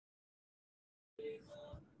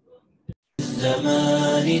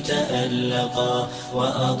الزمان تألقا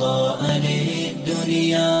وأضاء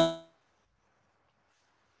للدنيا.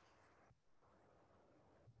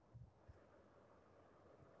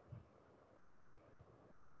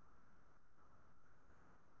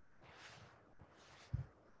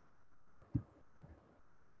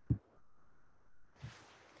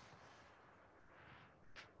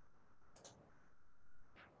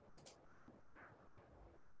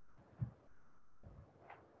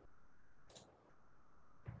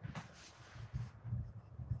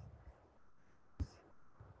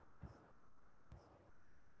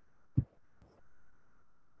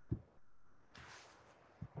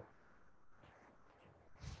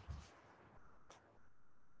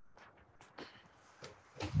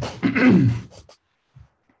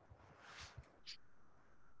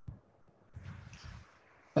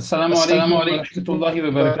 السلام عليكم ورحمة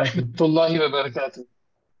الله وبركاته.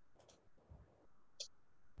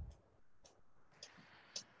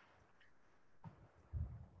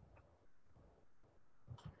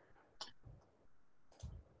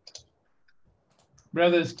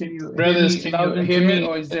 Brothers, can you hear me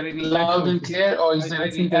loud and clear, or is there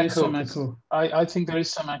any echo? I think there is some echo. I think there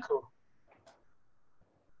is some echo.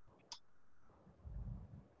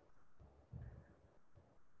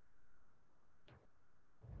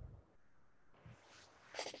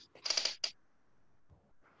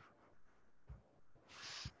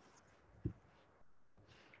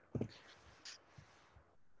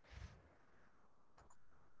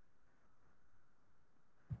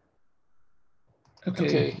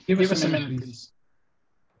 Okay, give us a minute, please.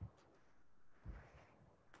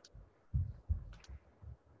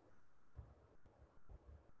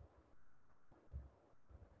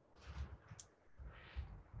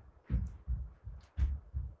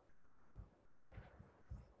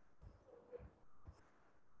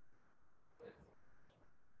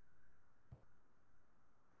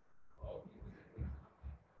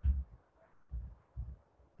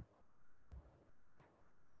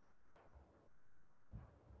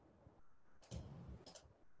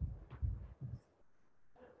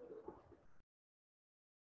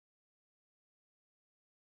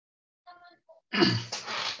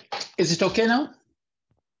 Is it okay now?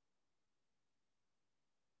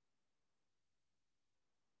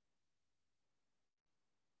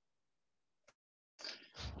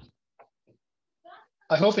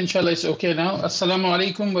 I hope, inshallah, it's okay now. Assalamu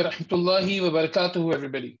alaikum wa rahmatullahi wa barakatuhu,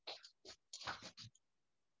 everybody.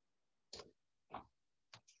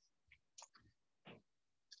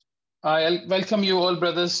 I welcome you all,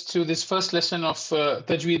 brothers, to this first lesson of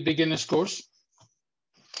Tajweed Beginners course.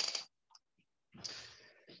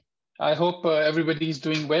 I hope everybody is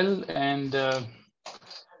doing well, and I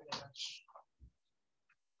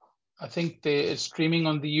think the streaming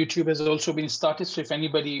on the YouTube has also been started. So if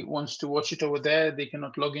anybody wants to watch it over there, they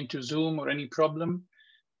cannot log into Zoom or any problem,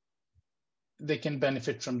 they can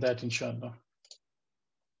benefit from that, inshallah.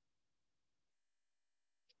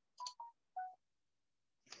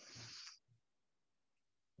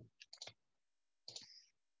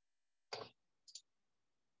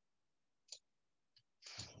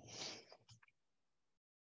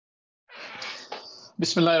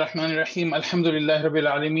 Bismillah ar-Rahman ar-Rahim. Alhamdulillah Rabbil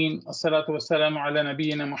Alameen. As-salatu was-salamu ala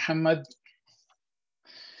nabiyyina Muhammad.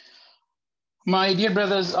 My dear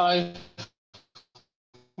brothers, I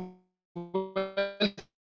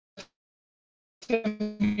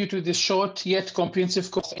welcome you to this short yet comprehensive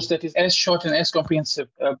course that is as short and as comprehensive,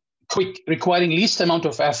 quick, requiring least amount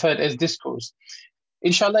of effort as this course.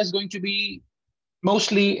 Inshallah, is going to be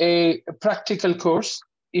mostly a practical course.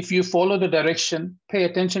 If you follow the direction, pay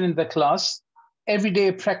attention in the class, every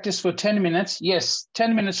day practice for 10 minutes. Yes,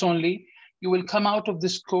 10 minutes only. You will come out of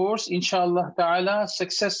this course, inshallah ta'ala,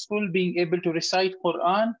 successful, being able to recite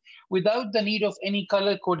Quran without the need of any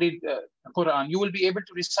color-coded Quran. You will be able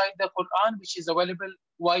to recite the Quran, which is available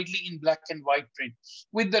widely in black and white print,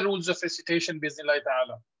 with the rules of recitation, bismillah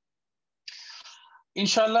ta'ala.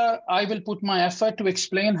 Inshallah, I will put my effort to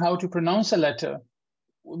explain how to pronounce a letter.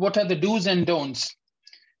 What are the do's and don'ts,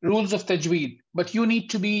 rules of Tajweed, but you need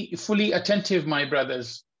to be fully attentive, my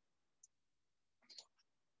brothers.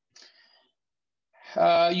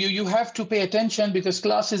 You have to pay attention because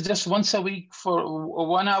class is just once a week for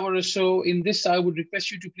 1 hour or so. In this, I would request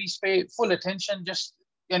you to please pay full attention. Just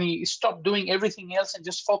stop doing everything else and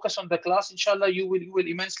just focus on the class. Inshallah, you will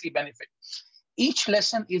immensely benefit. Each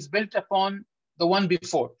lesson is built upon the one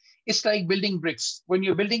before. It's like building bricks. When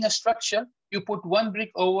you're building a structure, you put one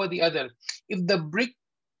brick over the other. If the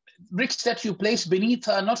bricks that you place beneath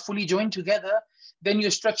are not fully joined together, then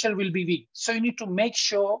your structure will be weak. So you need to make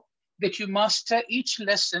sure that you master each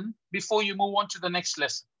lesson before you move on to the next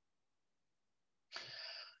lesson.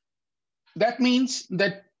 That means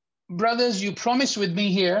that, brothers, you promise with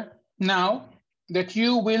me here now that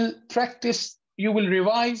you will practice, you will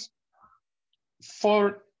revise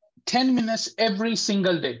for 10 minutes every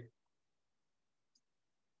single day.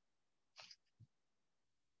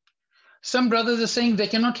 Some brothers are saying they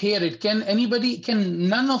cannot hear it. Can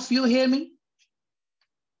none of you hear me?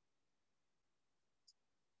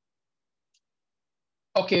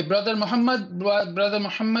 Okay, Brother Muhammad,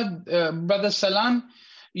 Brother Salam,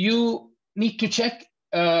 you need to check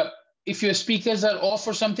if your speakers are off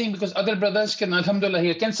or something, because other brothers can, Alhamdulillah,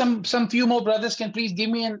 hear. Can some few more brothers can please give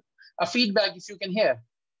me a feedback if you can hear?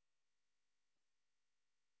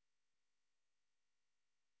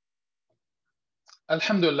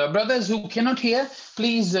 Alhamdulillah. Brothers who cannot hear,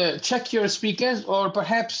 please check your speakers, or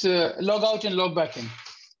perhaps log out and log back in.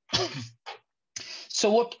 So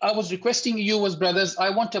what I was requesting you was, brothers, I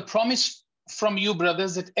want a promise from you,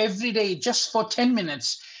 brothers, that every day, just for 10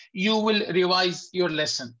 minutes, you will revise your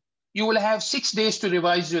lesson. You will have 6 days to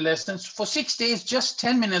revise your lessons. For 6 days, just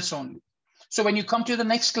 10 minutes only. So when you come to the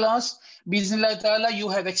next class, Bismillah ta'ala, you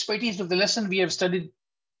have expertise of the lesson we have studied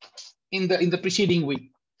in the preceding week.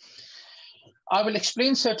 I will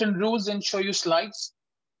explain certain rules and show you slides,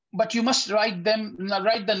 but you must write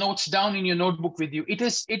the notes down in your notebook with you. It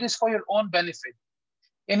is for your own benefit.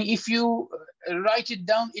 And if you write it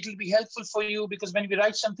down, it will be helpful for you, because when we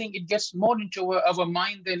write something, it gets more into our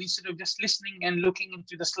mind than instead of just listening and looking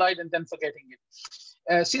into the slide and then forgetting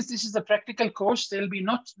it. Since this is a practical course, there will be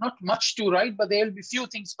not much to write, but there will be few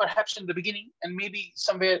things perhaps in the beginning, and maybe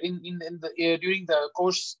somewhere during the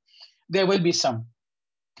course, there will be some.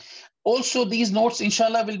 Also, these notes,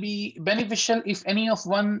 inshallah, will be beneficial if any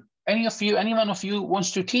one of you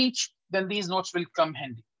wants to teach, then these notes will come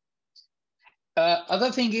handy. Other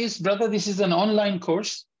thing is, brother, this is an online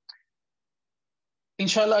course.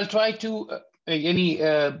 Inshallah, I'll try to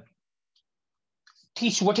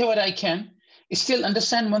teach whatever I can. Still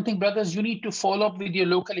understand one thing, brothers, you need to follow up with your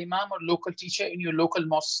local imam or local teacher in your local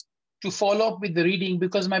mosque to follow up with the reading,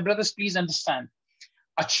 because my brothers, please understand,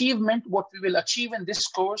 achievement, what we will achieve in this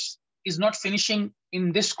course is not finishing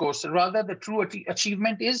in this course. Rather, the true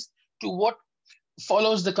achievement is to what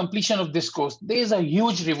follows the completion of this course. There is a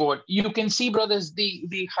huge reward. You can see, brothers,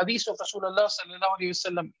 the hadith of Rasulullah sallallahu alaihi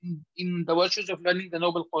wasallam in the virtues of learning the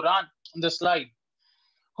noble Quran on the slide.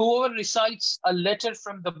 Whoever recites a letter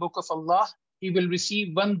from the book of Allah, he will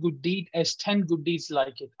receive one good deed as 10 good deeds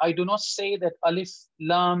like it. I do not say that Alif,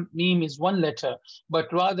 Lam, Mim is one letter,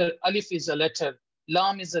 but rather Alif is a letter,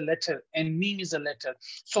 Lam is a letter, and Mim is a letter.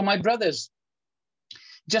 So my brothers,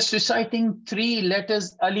 just reciting 3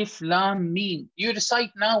 letters, Alif, Lam, Mim. You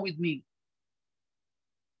recite now with me.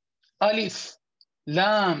 Alif,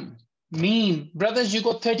 Lam, Mim. Brothers, you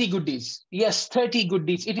got 30 good deeds. Yes, 30 good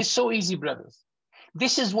deeds. It is so easy, brothers.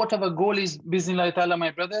 This is what our goal is, Bismillah ta'ala,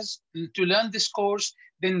 my brothers, to learn this course,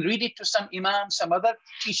 then read it to some imam, some other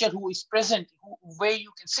teacher who is present, where you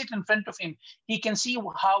can sit in front of him. He can see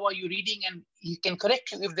how are you reading, and he can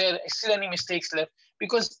correct you if there are still any mistakes left.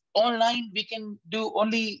 Because online, we can do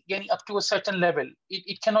only getting up to a certain level.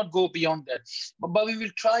 It cannot go beyond that. But we will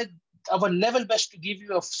try our level best to give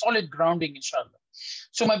you a solid grounding, inshallah.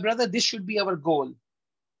 So my brother, this should be our goal,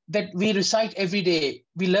 that we recite every day.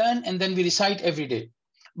 We learn and then we recite every day.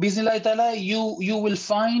 Bismillah ta'ala, you will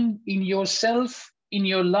find in yourself, in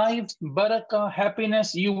your life, barakah,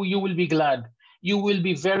 happiness. You will be glad. You will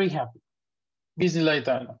be very happy. Bismillah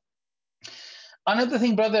ta'ala. Another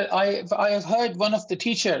thing, brother, I have heard one of the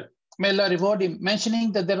teacher, may Allah reward him,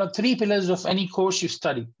 mentioning that there are 3 pillars of any course you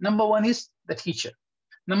study. Number 1 is the teacher.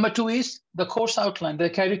 Number 2 is the course outline, the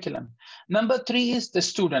curriculum. Number 3 is the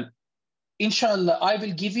student. Inshallah, I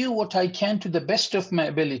will give you what I can to the best of my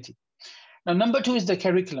ability. Now, number 2 is the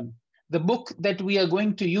curriculum. The book that we are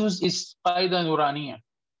going to use is Qaida Nuraniya.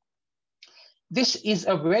 This is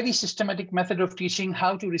a very systematic method of teaching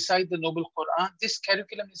how to recite the Noble Quran. This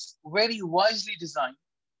curriculum is very wisely designed,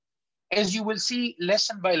 as you will see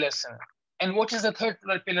lesson by lesson. And what is the third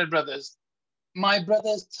pillar, brothers? My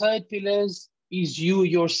brothers, third pillars is you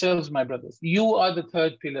yourselves, my brothers. You are the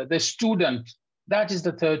third pillar, the student. That is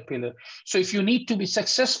the third pillar. So if you need to be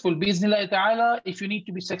successful, Bismillah ta'ala, if you need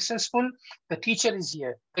to be successful, the teacher is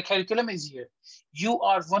here, the curriculum is here. You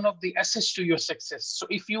are one of the assets to your success. So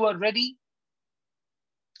if you are ready,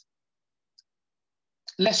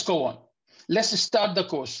 let's go on. Let's start the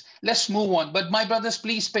course. Let's move on. But my brothers,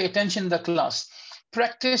 please pay attention in the class.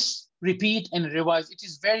 Practice, repeat, and revise. It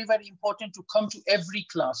is very, very important to come to every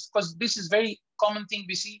class, because this is very common thing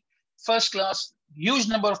we see. First class, huge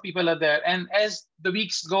number of people are there. And as the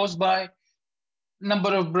weeks goes by,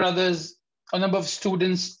 number of brothers or number of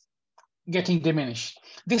students getting diminished.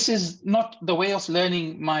 This is not the way of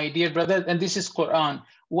learning, my dear brother, and this is Quran.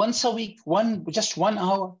 Once a week, just 1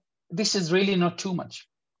 hour, this is really not too much.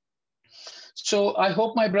 So I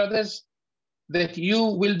hope, my brothers, that you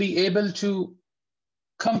will be able to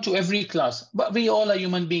come to every class. But we all are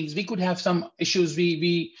human beings. We could have some issues.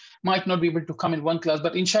 We might not be able to come in one class,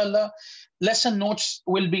 but inshallah, lesson notes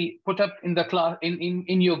will be put up in the class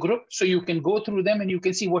in your group, so you can go through them and you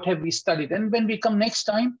can see what have we studied. And when we come next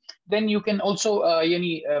time, then you can also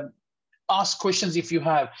ask questions if you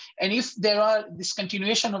have. And if there are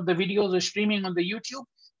discontinuation of the videos or streaming on the YouTube,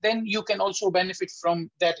 then you can also benefit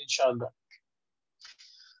from that, inshallah.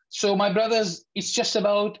 So my brothers, it's just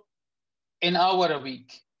about an hour a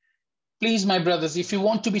week. Please, my brothers, if you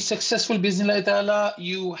want to be successful, Bismillah ta'ala,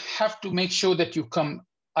 you have to make sure that you come.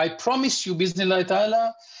 I promise you, Bismillah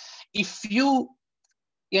ta'ala, if you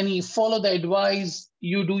follow the advice,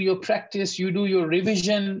 you do your practice, you do your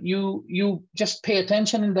revision, you just pay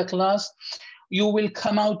attention in the class, you will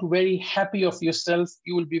come out very happy of yourself.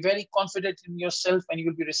 You will be very confident in yourself, and you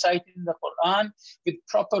will be reciting the Quran with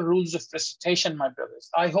proper rules of recitation, my brothers.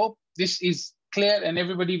 I hope this is clear and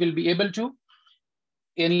everybody will be able to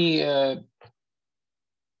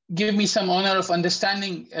give me some honor of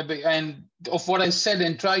understanding and of what I said,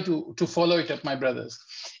 and try to follow it up, my brothers.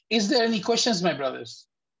 Is there any questions, my brothers?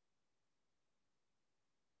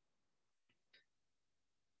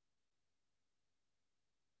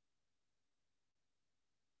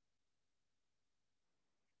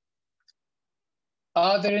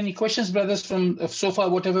 Are there any questions, brothers, from so far,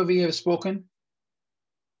 whatever we have spoken?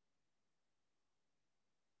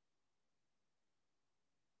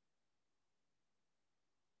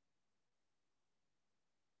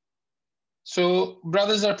 So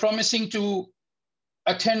brothers are promising to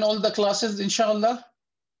attend all the classes, inshallah?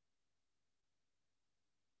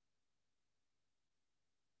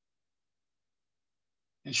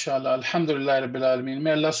 Inshallah, Alhamdulillah, Rabbil Alameen.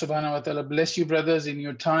 May Allah subhanahu wa ta'ala bless you, brothers, in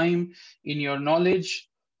your time, in your knowledge.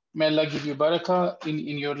 May Allah give you barakah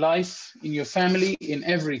in your life, in your family, in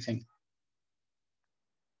everything.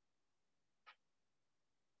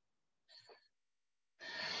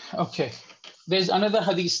 Okay, there's another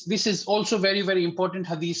hadith. This is also very, very important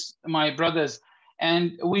hadith, my brothers.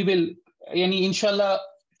 And we will, inshallah,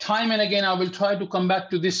 time and again, I will try to come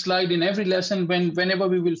back to this slide in every lesson whenever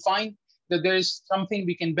we will find that there is something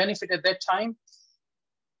we can benefit at that time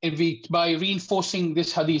by reinforcing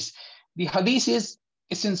this hadith. The hadith is,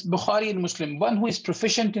 since Bukhari and Muslim, one who is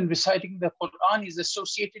proficient in reciting the Quran is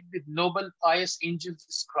associated with noble, pious angels,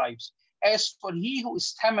 scribes. As for he who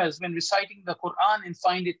stammers when reciting the Quran and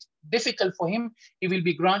find it difficult for him, he will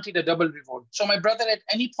be granted a double reward. So my brother, at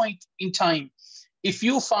any point in time, if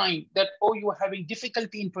you find that, oh, you are having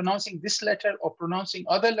difficulty in pronouncing this letter or pronouncing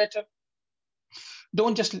other letter,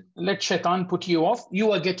 don't just let shaitan put you off.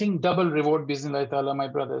 You are getting double reward, bismillah ta'ala, my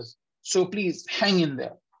brothers. So please hang in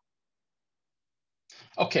there.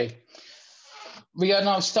 Okay. We are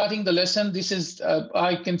now starting the lesson. This is,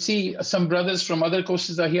 I can see some brothers from other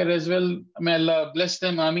courses are here as well. May Allah bless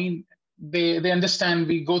them. I mean, they understand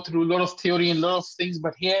we go through a lot of theory and a lot of things,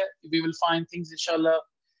 but here we will find things, inshallah,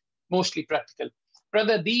 mostly practical.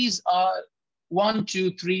 Brother, these are 1,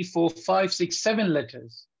 2, 3, 4, 5, 6, 7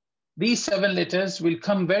 letters. These 7 letters will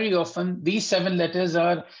come very often. These 7 letters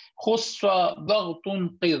are khuswa,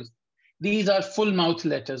 daghtun, qid. These are full mouth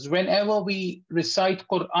letters. Whenever we recite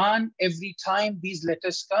Quran, every time these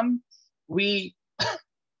letters come, we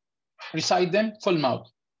recite them full mouth.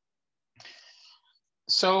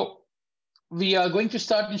 So we are going to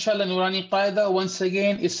start, inshallah, Nurani Qaida. Once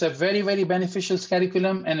again, it's a very, very beneficial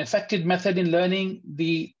curriculum, an effective method in learning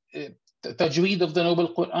the Tajweed of the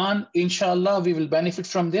Noble Quran. Inshallah, we will benefit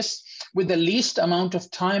from this with the least amount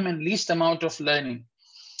of time and least amount of learning.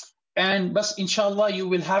 And but inshallah, you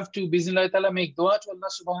will have to, bismillah ta'ala, make dua to Allah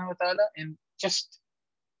subhanahu wa ta'ala and just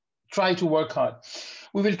try to work hard.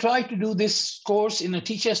 We will try to do this course in a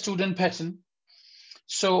teacher-student pattern.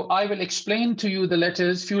 So I will explain to you the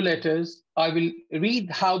letters, few letters. I will read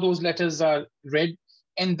how those letters are read.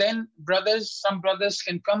 And then some brothers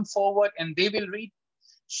can come forward and they will read.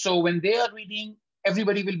 So when they are reading,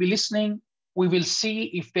 everybody will be listening. We will see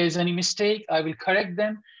if there's any mistake. I will correct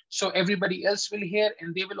them. So everybody else will hear,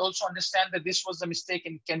 and they will also understand that this was a mistake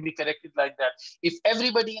and can be corrected like that. If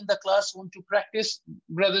everybody in the class want to practice,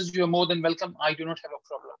 brothers, you are more than welcome. I do not have a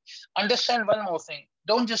problem. Understand one more thing.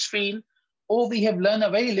 Don't just feel, oh, we have learned a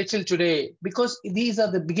very little today, because these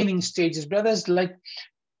are the beginning stages. Brothers, like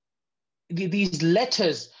these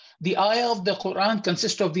letters, The ayah of the Quran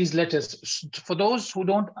consists of these letters. For those who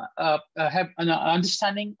don't have an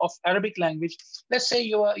understanding of Arabic language, let's say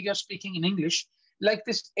you're speaking in English, like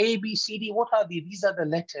this A, B, C, D, what are these? These are the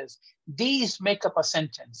letters. These make up a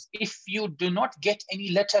sentence. If you do not get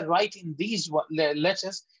any letter right in these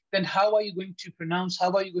letters, then how are you going to pronounce?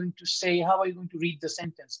 How are you going to say? How are you going to read the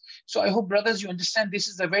sentence? So I hope, brothers, you understand this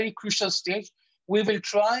is a very crucial stage. We will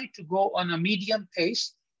try to go on a medium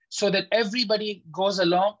pace so that everybody goes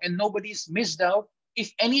along and nobody's missed out.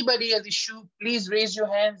 If anybody has issue, please raise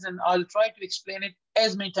your hands and I'll try to explain it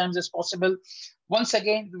as many times as possible. Once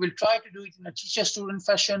again, we will try to do it in a teacher-student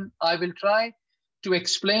fashion. I will try to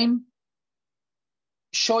explain,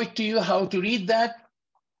 show it to you how to read that.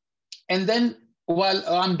 And then while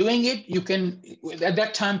I'm doing it, you can, at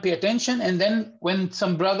that time, pay attention. And then when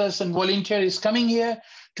some brothers and volunteer is coming here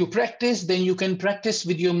to practice, then you can practice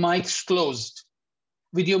with your mics closed.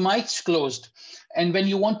 With your mics closed. And when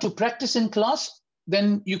you want to practice in class,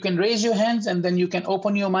 then you can raise your hands and then you can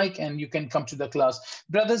open your mic and you can come to the class.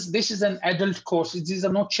 Brothers, this is an adult course. These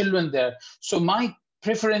are not children there. So my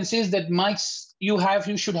preference is that mics you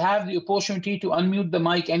should have the opportunity to unmute the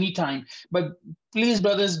mic anytime. But please,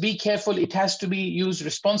 brothers, be careful. It has to be used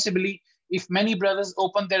responsibly. If many brothers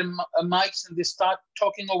open their mics and they start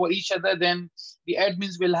talking over each other, then the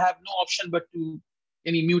admins will have no option but to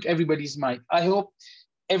mute everybody's mic. I hope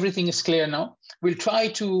everything is clear now. We'll try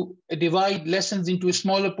to divide lessons into a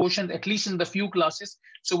smaller portion, at least in the few classes.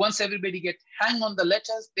 So once everybody get hang on the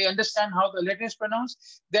letters, they understand how the letter is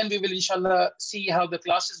pronounced, then we will inshallah see how the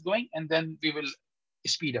class is going and then we will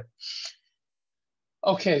speed up.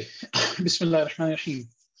 Okay, Bismillah ar-Rahman ar-Rahim.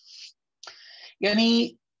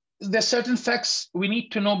 There's certain facts we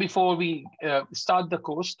need to know before we start the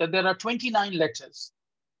course, that there are 29 letters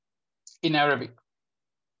in Arabic.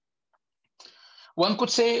 One could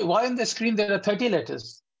say, why on the screen there are 30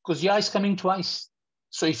 letters? Because ya is coming twice.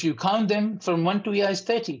 So if you count them from 1 to ya is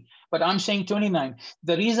 30, but I'm saying 29.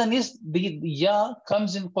 The reason is the ya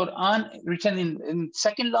comes in Quran written in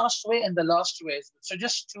second last way and the last way. So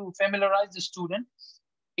just to familiarize the student,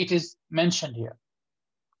 it is mentioned here.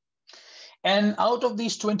 And out of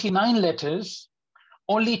these 29 letters,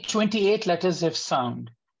 only 28 letters have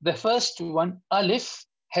sound. The first one, Alif,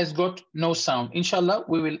 has got no sound. Inshallah,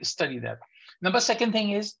 we will study that. Second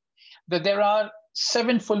thing is that there are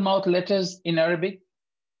 7 full mouth letters in Arabic,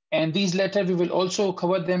 and these letters, we will also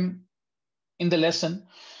cover them in the lesson.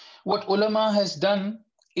 What ulama has done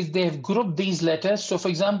is they have grouped these letters. So for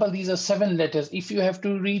example, these are 7 letters. If you have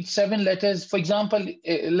to read 7 letters, for example,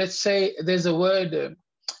 let's say there's a word,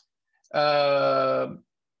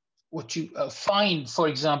 find, for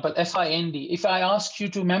example, F-I-N-D. If I ask you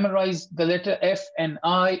to memorize the letter F and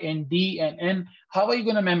I and D and N, how are you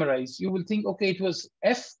going to memorize? You will think, okay, it was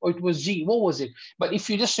F or it was G. What was it? But if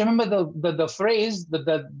you just remember the phrase,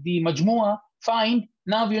 the majmua, find,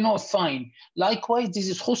 now you know find. Likewise, this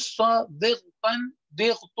is khussa, dightan,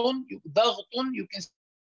 dightun, daghtun. You can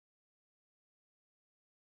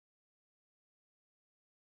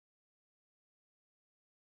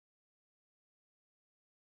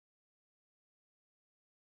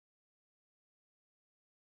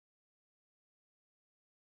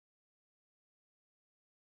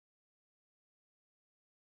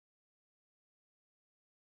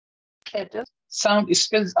letters, sound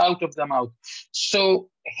spills out of the mouth. So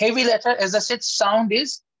heavy letter, as I said, sound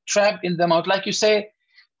is trapped in the mouth. Like you say,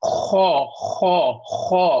 kho, kho,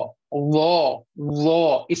 kho, lo,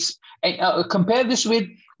 lo. It's compare this with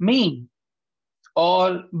meen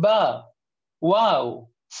or ba, wow,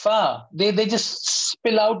 fa. They just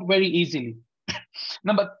spill out very easily.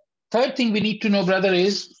 Third thing we need to know, brother,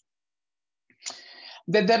 is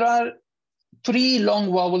that there are 3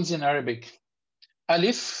 long vowels in Arabic: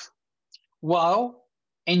 alif, waw,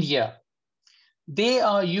 and ya. They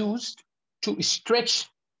are used to stretch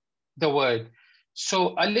the word.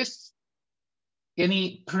 So alif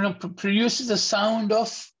produces a sound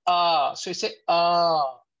of ah. So you say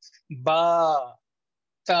ah, ba,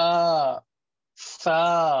 ta,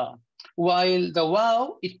 fa. While the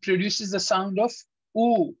waw, it produces the sound of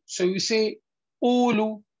oo. So you say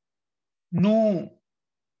ulu, nu,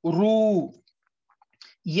 ru.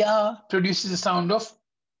 Ya produces the sound of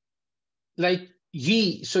like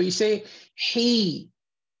ye. So you say he,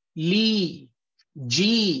 li,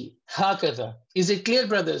 ji, hakada. Is it clear,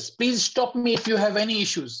 brothers? Please stop me if you have any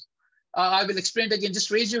issues. I will explain it again.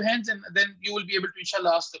 Just raise your hands and then you will be able to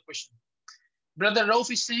inshallah ask the question. Brother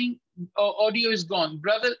Rauf is saying audio is gone.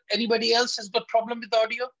 Brother, anybody else has got problem with the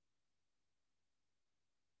audio?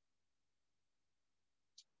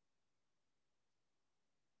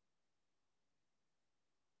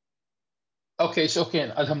 Okay, so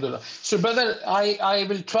okay, Alhamdulillah. So, brother, I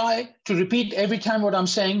will try to repeat every time what I'm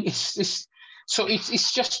saying. It's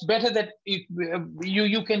just better that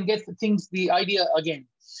you can get the things, the idea again.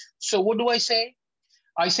 So what do I say?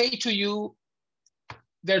 I say to you,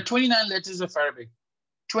 there are 29 letters of Arabic.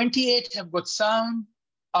 28 have got sound.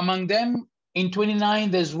 Among them, in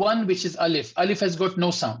 29, there's one which is Alif. Alif has got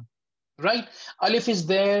no sound, right? Alif is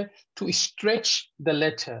there to stretch the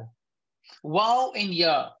letter. Waw and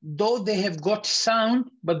Ya, though they have got sound,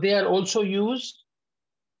 but they are also used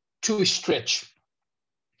to stretch.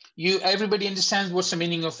 Everybody understands what's the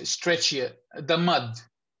meaning of stretch here. The mud.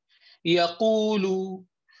 Yaqulu,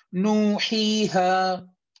 nuhiha.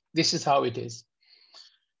 This is how it is.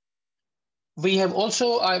 I've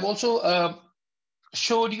also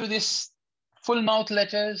showed you this full mouth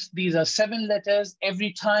letters. These are 7 letters.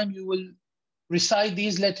 Every time you will recite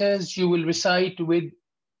these letters, you will recite with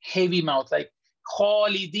heavy mouth, like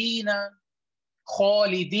khalidina,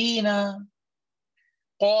 khalidina,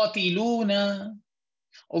 qatiluna,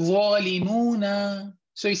 zalimuna.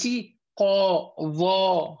 So you see, qa,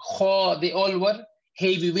 wa, kha, they all were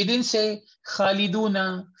heavy. We didn't say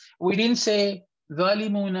khaliduna. We didn't say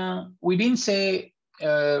zalimuna. We didn't say,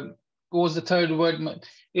 what was the third word?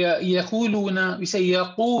 Yaquluna. We say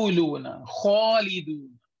yaquluna, khaliduna,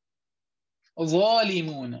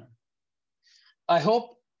 zalimuna. I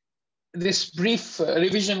hope this brief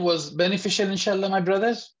revision was beneficial, inshallah, my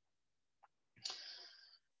brothers.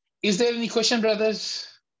 Is there any question, brothers?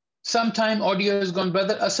 Sometime audio has gone.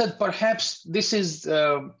 Brother Asad, perhaps this is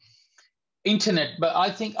internet, but I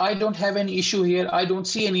think I don't have any issue here. I don't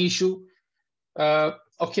see any issue.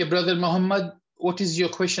 Okay, Brother Muhammad, what is your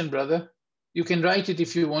question, brother? You can write it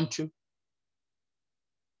if you want to.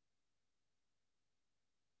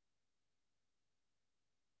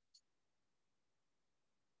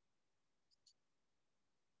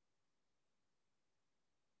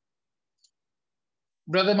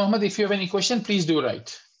 Brother Muhammad, if you have any question, please do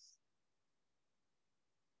write.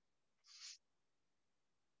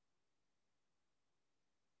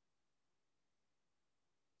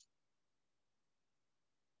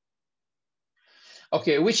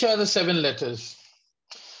 Okay, which are the 7 letters?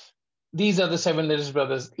 These are the 7 letters,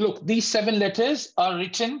 brothers. Look, these 7 letters are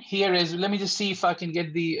written here as, let me just see if I can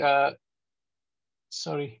get the,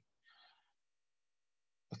 sorry.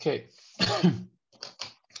 Okay.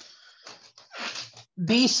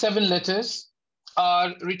 These 7 letters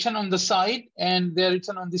are written on the side and they're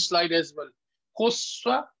written on this slide as well.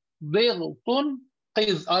 Khusra, Biltun,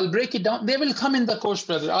 Qiz. I'll break it down. They will come in the course,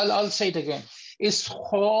 brother. I'll say it again. It's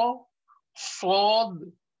Kha, Sad,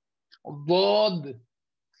 Dad,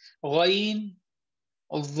 Ghain,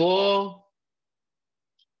 Dha,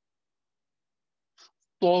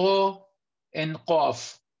 Ta, and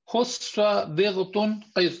Qaf. Khusra, Biltun,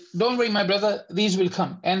 Qiz. Don't worry, my brother. These will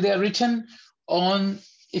come. And they are written on,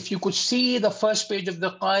 if you could see the first page of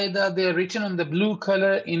the Qaida, they're written on the blue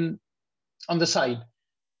color on the side.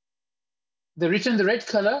 They're written in the red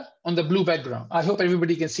color on the blue background. I hope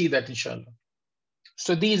everybody can see that, inshallah.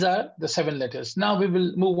 So these are the 7 letters. Now we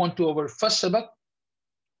will move on to our first sabak.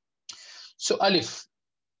 So Alif.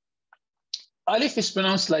 Alif is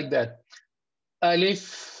pronounced like that.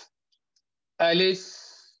 Alif, Alif,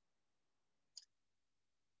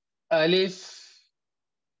 Alif,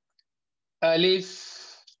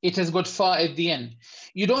 Alif. It has got fa at the end.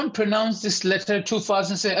 You don't pronounce this letter too fast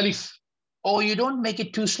and say Alif. Or you don't make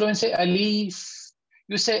it too slow and say Alif.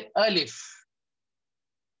 You say Alif.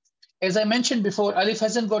 As I mentioned before, Alif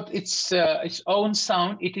hasn't got its own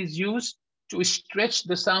sound. It is used to stretch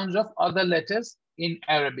the sounds of other letters in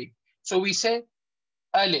Arabic. So we say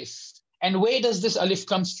Alif. And where does this Alif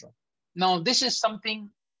comes from? Now, this is something,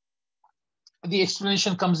 the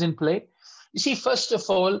explanation comes in play. You see, first of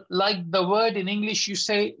all, like the word in English, you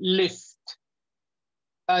say lift.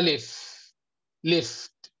 Alif,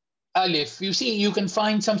 lift. Alif. You see, you can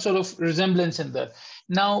find some sort of resemblance in that.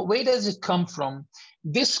 Now, where does it come from?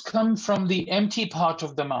 This comes from the empty part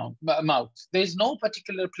of the mouth. There's no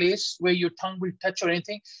particular place where your tongue will touch or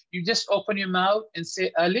anything. You just open your mouth and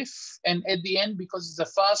say Alif, and at the end, because it's a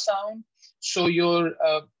fa sound, so your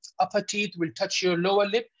upper teeth will touch your lower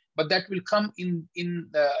lip, but that will come in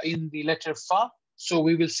the letter fa. So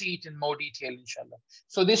we will see it in more detail, inshallah.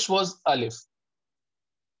 So this was Alif.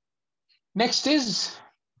 Next is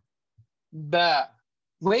Ba.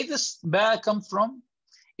 Where does Ba come from?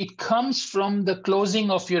 It comes from the closing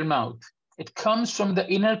of your mouth. It comes from the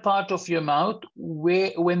inner part of your mouth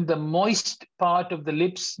when the moist part of the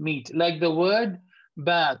lips meet, like the word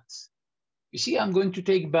bath. You see, I'm going to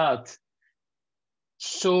take bath.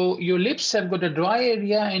 So your lips have got a dry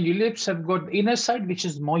area and your lips have got the inner side, which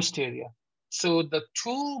is moist area. So the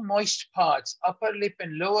two moist parts, upper lip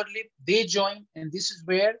and lower lip, they join, and this is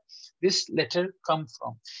where this letter comes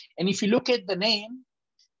from. And if you look at the name,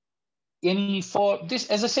 for this,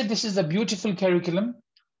 as I said, this is a beautiful curriculum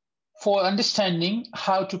for understanding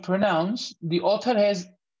how to pronounce. The author has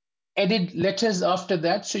added letters after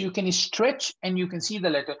that, so you can stretch and you can see the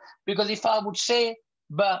letter. Because if I would say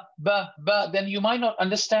ba, ba, ba, then you might not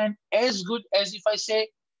understand as good as if I say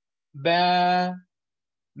ba,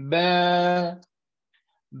 ba,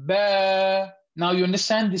 ba. Now you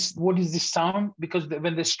understand this. What is this sound? Because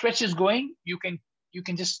when the stretch is going, you can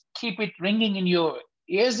just keep it ringing in your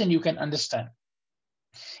ears and you can understand.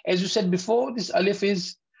 As you said before, this alif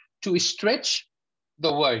is to stretch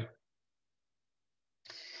the word.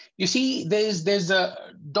 You see, there's a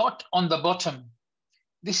dot on the bottom.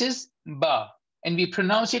 This is ba, and we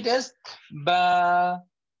pronounce it as ba,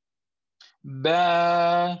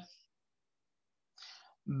 ba,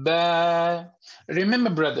 ba. Remember,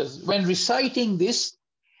 brothers, when reciting this,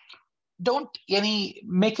 don't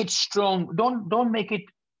make it strong. Don't make it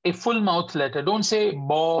a full mouth letter. Don't say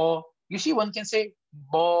bo. You see, one can say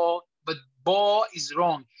bo, but bo is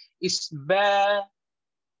wrong. It's ba,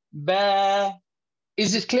 ba.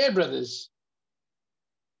 Is it clear, brothers?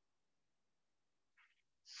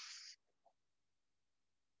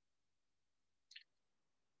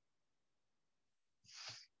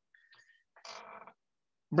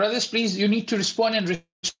 Brothers, please, you need to respond and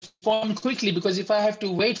respond quickly, because if I have to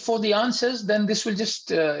wait for the answers, then this will just,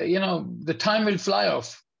 the time will fly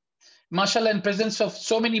off. MashaAllah, in presence of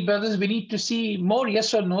so many brothers, we need to see more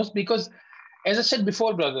yes or no's, because as I said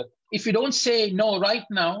before, brother, if you don't say no right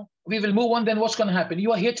now, we will move on, then what's going to happen?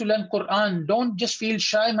 You are here to learn Quran. Don't just feel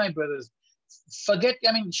shy, my brothers. Forget,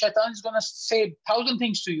 Shaitan is going to say 1,000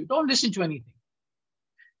 things to you. Don't listen to anything.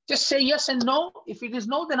 Just say yes and no. If it is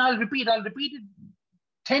no, then I'll repeat it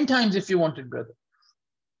 10 times if you wanted, brother.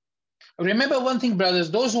 Remember one thing,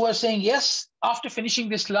 brothers, those who are saying yes, after finishing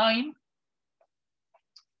this line,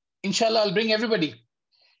 inshallah, I'll bring everybody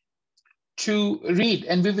to read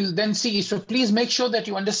and we will then see. So please make sure that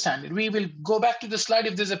you understand it. We will go back to the slide.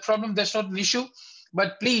 If there's a problem, that's not an issue.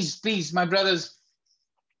 But please, my brothers,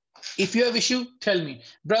 if you have issue, tell me.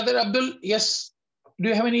 Brother Abdul, yes. Do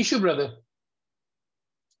you have any issue, brother?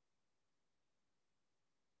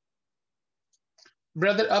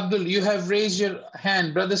 Brother Abdul, you have raised your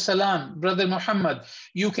hand. Brother Salam, Brother Muhammad,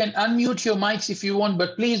 you can unmute your mics if you want,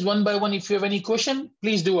 but please, one by one, if you have any question,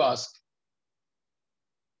 please do ask.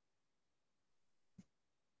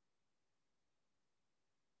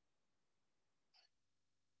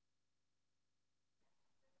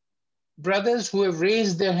 Brothers who have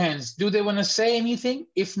raised their hands, do they want to say anything?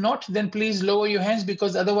 If not, then please lower your hands,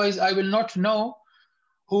 because otherwise I will not know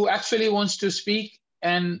who actually wants to speak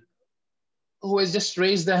and who has just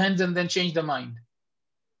raised their hands and then changed their mind.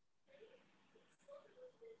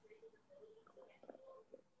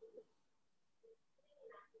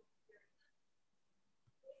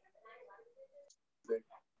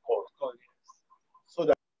 So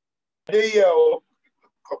that they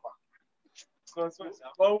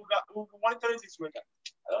monitoring this weather.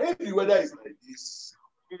 If the weather is like this,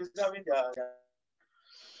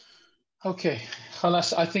 okay,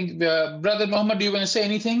 Khalas, I think Brother Muhammad, do you want to say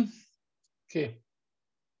anything? Okay.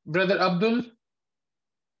 Brother Abdul?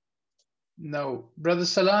 No. Brother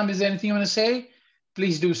Salam, is there anything you want to say?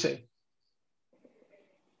 Please do say.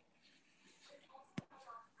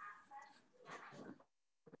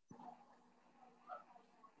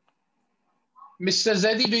 Mr.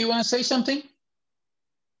 Zaidi, do you want to say something?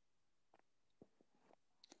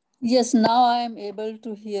 Yes, now I am able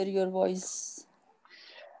to hear your voice.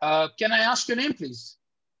 Can I ask your name, please?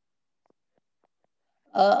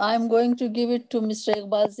 I'm going to give it to Mr.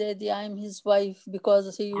 Iqbal Zaidi. I'm his wife,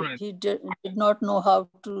 because he did not know how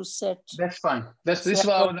to set. That's fine. This is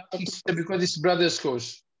why I was asking, because it's brother's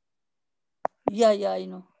course. Yeah, I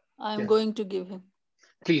know. I'm going to give him.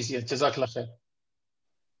 Please, yes, Jazakallah khair.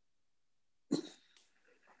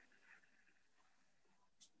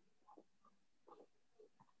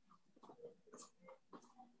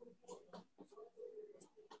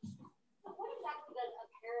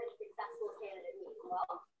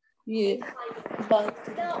 Yeah, but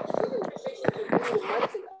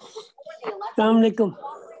Assalamu alaikum.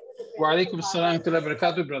 Wa alaikum assalam wa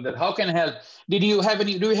barakatuh, brother. How can I help? Do you have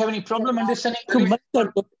any problem understanding Alif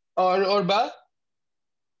or Ba?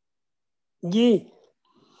 जी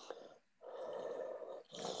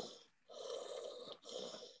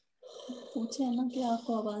पूछे ना कि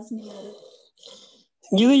आपको आवाज नहीं आ रही.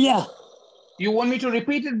 जी भैया. You want me to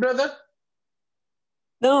repeat it, brother?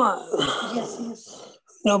 No. Yes.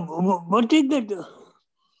 No. What is that?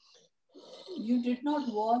 You did not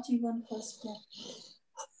watch even first class.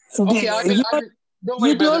 Okay, I will. Don't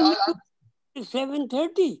worry, You brother. told me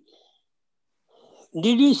 7:30.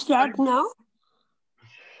 Did you start now?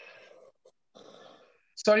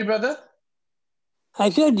 Sorry, brother. I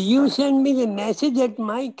said you sent me the message that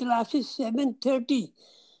my class is 7:30.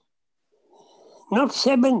 Not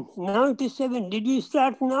 7. Now it is 7. Did you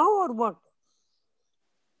start now or what?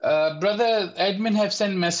 Brother, admin have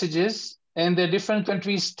sent messages, and the different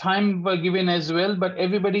countries' time were given as well, but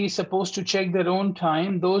everybody is supposed to check their own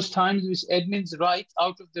time. Those times which admins write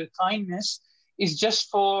out of their kindness is just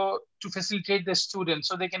to facilitate the students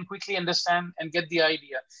so they can quickly understand and get the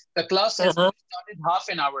idea. The class has been started half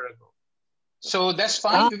an hour ago. So that's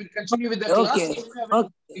fine. We will continue with the class.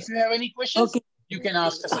 If you have any questions, you can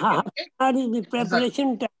ask us again. Okay? That is the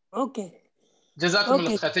preparation time. Okay.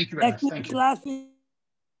 Jazakumullah khair. Thank you very much. Thank you.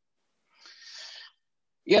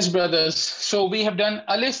 Yes, brothers. So we have done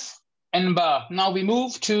Alif and Ba. Now we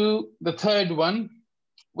move to the third one,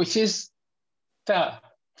 which is Ta.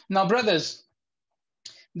 Now, brothers,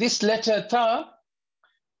 this letter Ta,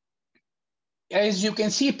 as you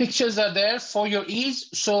can see, pictures are there for your ease.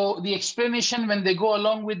 So the explanation, when they go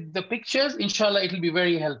along with the pictures, inshallah, it will be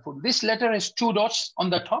very helpful. This letter has 2 dots on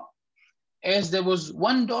the top, as there was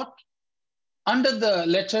 1 dot under the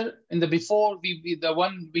letter in the before, the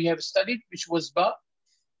one we have studied, which was Ba.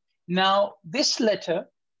 Now, this letter,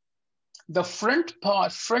 the front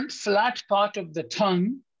flat part of the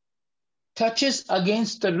tongue touches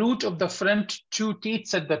against the root of the front 2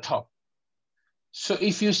 teeth at the top. So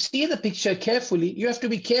if you see the picture carefully, you have to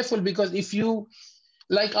be careful, because if you,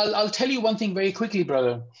 like, I'll tell you one thing very quickly,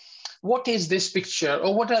 brother. What is this picture,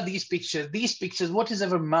 or what are these pictures? These pictures, what is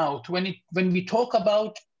our mouth? When we talk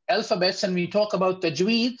about alphabets and we talk about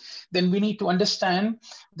Tajweed, then we need to understand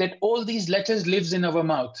that all these letters lives in our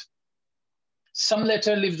mouth. Some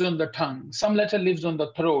letter lives on the tongue, some letter lives on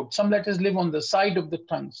the throat, some letters live on the side of the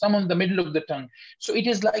tongue, some on the middle of the tongue. So it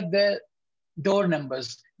is like their door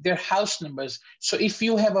numbers, their house numbers. So if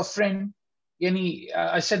you have a friend,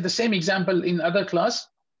 I said the same example in other class,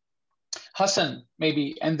 Hassan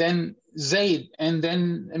maybe, and then Zaid, and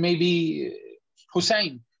then maybe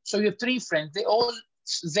Hussein. So you have 3 friends, they all,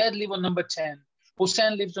 Zaid live on number 10,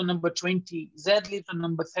 Hussein lives on number 20, Zaid lives on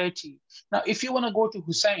number 30. Now, if you want to go to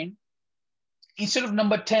Hussein, instead of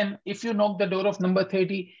number 10, if you knock the door of number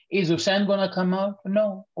 30, is Hussein going to come out?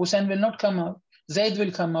 No, Hussein will not come out. Zaid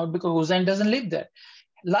will come out, because Hussein doesn't live there.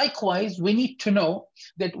 Likewise, we need to know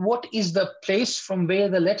that what is the place from where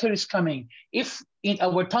the letter is coming. If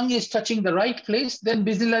our tongue is touching the right place, then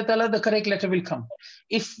Bismillah ta'ala, the correct letter will come.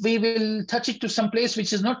 If we will touch it to some place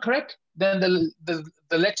which is not correct, then the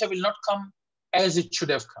letter will not come as it should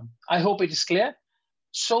have come. I hope it is clear.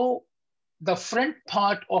 So the front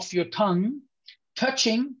part of your tongue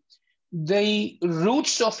touching the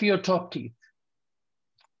roots of your top teeth.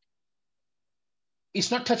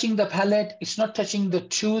 It's not touching the palate, it's not touching the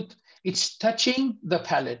tooth, it's touching the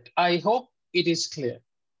palate. I hope it is clear.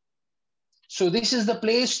 So this is the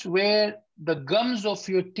place where the gums of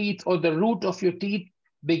your teeth or the root of your teeth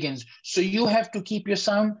begins. So you have to keep your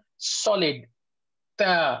sound solid.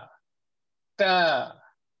 Ta, ta,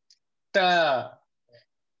 ta,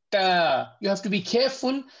 ta. You have to be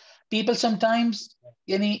careful. People sometimes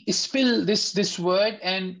spill this word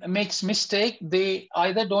and makes mistake. They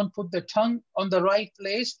either don't put the tongue on the right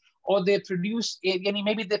place, or they produce,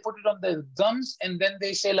 maybe they put it on the gums and then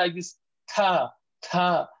they say like this, ta,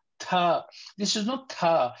 ta, ta. This is not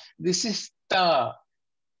ta, this is ta,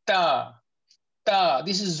 ta, ta.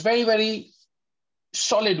 This is very, very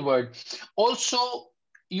solid word. Also,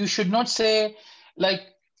 you should not say like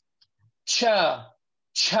cha,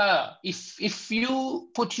 cha. If you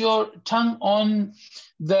put your tongue on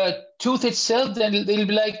the tooth itself, then they'll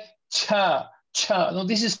be like cha, cha. No,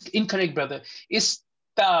 this is incorrect, brother. It's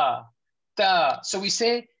ta, ta. So we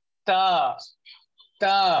say ta,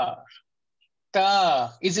 ta,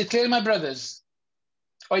 ta. Is it clear, my brothers?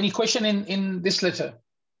 Or any question in this letter?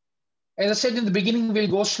 As I said in the beginning, we'll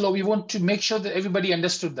go slow. We want to make sure that everybody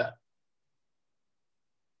understood that.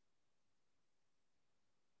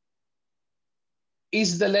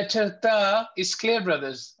 Is the letter ta is clear,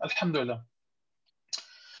 brothers? Alhamdulillah.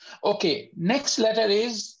 Okay, next letter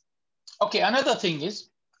is, okay, another thing is,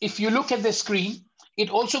 if you look at the screen, it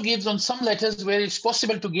also gives on some letters where it's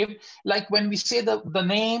possible to give, like when we say the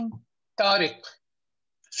name Tariq.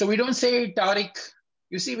 So we don't say Tariq.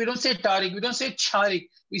 You see, we don't say Tariq, we don't say Charik,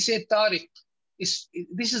 we say Tariq.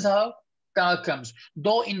 This is how ta comes.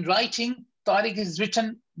 Though in writing, Tariq is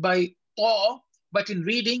written by ta, but in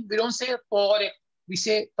reading, we don't say Tariq. We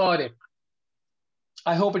say Tariq.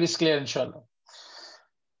 I hope it is clear, inshallah.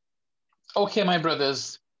 Okay, my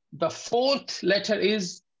brothers, the fourth letter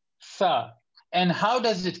is Tha. And how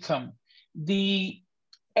does it come? The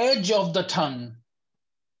edge of the tongue,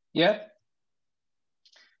 yeah,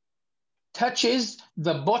 touches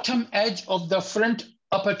the bottom edge of the front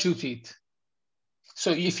upper two teeth.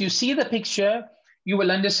 So if you see the picture, you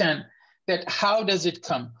will understand that how does it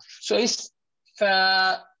come. So it's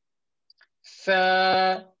Tha,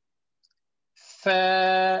 Tha,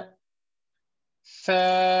 Tha,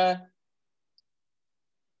 Tha,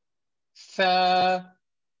 Tha.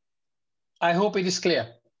 I hope it is clear.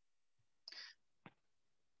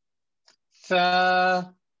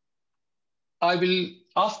 Tha. I will,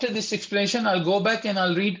 after this explanation, I'll go back and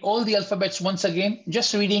I'll read all the alphabets once again,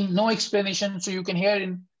 just reading, no explanation, so you can hear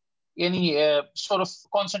in any sort of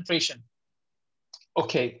concentration.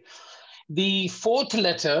 Okay, the fourth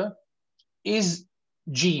letter is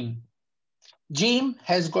Jeem. Jeem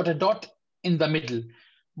has got a dot in the middle.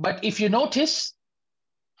 But if you notice,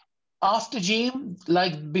 after Jeem,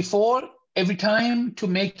 like before, every time to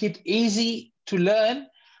make it easy to learn,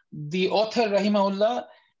 the author, Rahimahullah,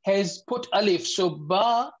 has put Alif. So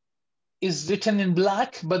Ba is written in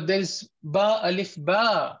black, but there's Ba, Alif,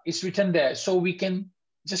 Ba is written there. So we can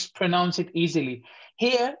just pronounce it easily.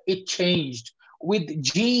 Here it changed. With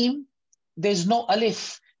Jeem, there's no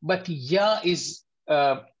Alif, but Ya is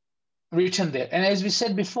written there. And as we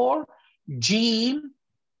said before, Jeem,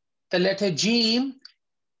 the letter Jeem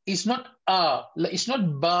is not A, it's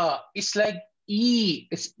not Ba, it's like E,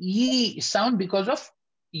 it's E sound because of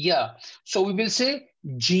Ya. So we will say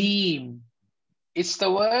Jeem. It's the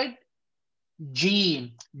word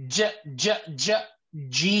Jeem. J, J, J,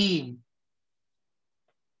 Jeem.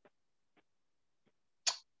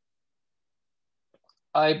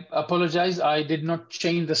 I apologize, I did not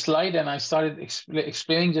change the slide and I started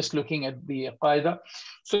explaining just looking at the qaida.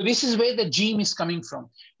 So this is where the Jeem is coming from.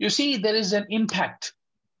 You see, there is an impact.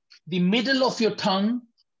 The middle of your tongue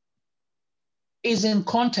is in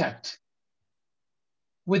contact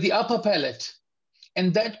with the upper palate,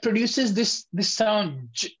 and that produces this sound,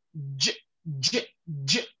 J, J, J,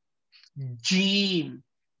 J, Jeem,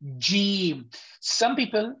 Jeem. Some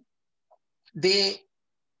people, they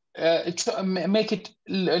make it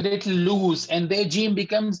a little loose and their Jeem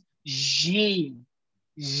becomes Jeem,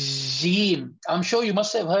 Jeem. I'm sure you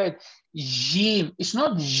must have heard Jeem. It's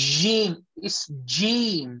not Jeem, it's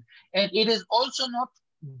Jeem. And it is also not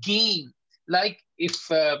Game. Like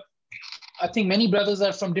if, I think many brothers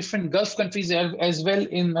are from different Gulf countries as well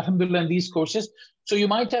in Alhamdulillah in these courses. So you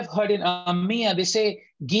might have heard in Ammiya, they say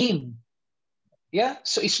Game. Yeah,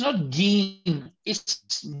 so it's not Game, it's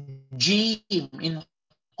Jeem. In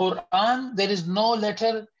Quran, there is no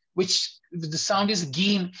letter which the sound is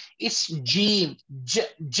Geem. It's Jeem, J,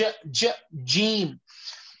 J, J, Jeem.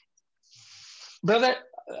 Brother,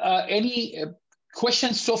 any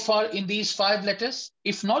questions so far in these 5 letters?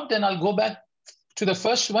 If not, then I'll go back to the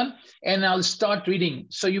first one and I'll start reading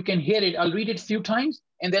so you can hear it. I'll read it a few times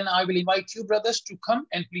and then I will invite you brothers to come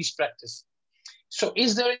and please practice. So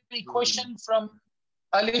is there any question from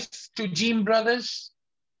Alif to Jeem brothers?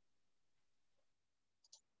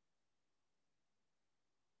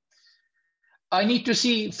 I need to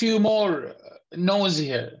see a few more no's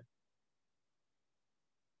here.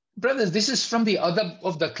 Brothers, this is from the other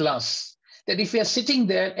of the class, that if we are sitting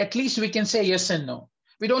there, at least we can say yes and no.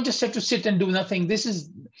 We don't just have to sit and do nothing. This is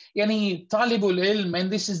yani talibul ilm, and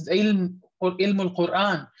this is ilm or ilmul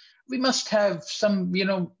Quran. We must have some,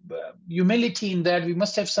 humility in that. We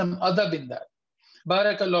must have some adab in that.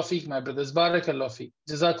 Barakallah feek, my brothers. Barakallah feek.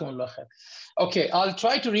 Jazakumullah khair. Okay, I'll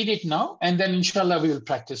try to read it now, and then inshallah we will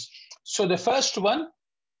practice. So the first one,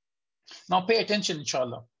 now pay attention,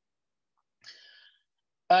 inshallah.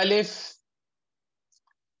 Alif,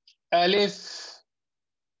 Alif,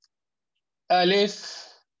 Alif,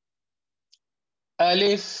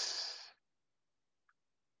 Alif,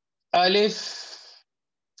 Alif.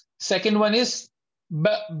 Second one is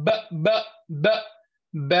ba, ba, ba, ba,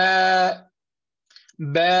 ba,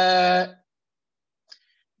 ba,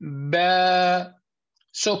 ba.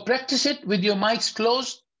 So practice it with your mics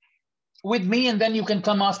closed with me, and then you can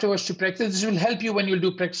come afterwards to practice. This will help you when you'll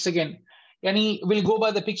do practice again. Yani we'll go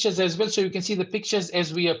by the pictures as well, so you can see the pictures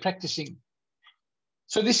as we are practicing.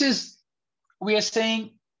 So this is, we are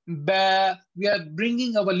saying, ba, we are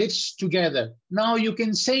bringing our lips together. Now you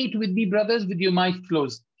can say it with me, brothers, with your mic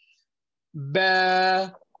closed.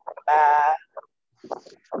 Ba.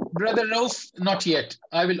 Brother Rauf, not yet.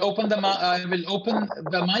 I will open the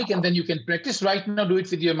mic and then you can practice. Right now, do it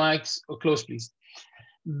with your mics closed, please.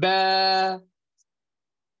 Ba,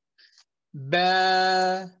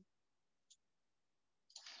 ba,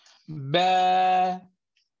 ba,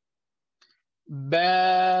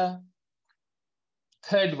 ba.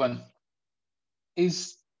 Third one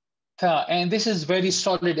is ta, and this is very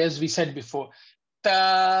solid, as we said before.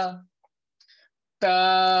 Ta,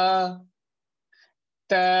 ta,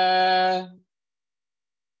 ta,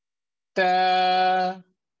 ta,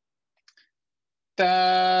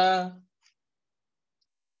 ta.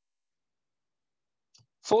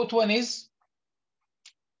 Fourth one is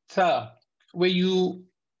tha, where you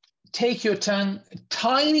take your tongue a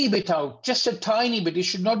tiny bit out, just a tiny bit. It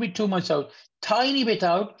should not be too much out. Tiny bit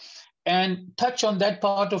out, and touch on that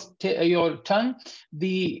part of your tongue,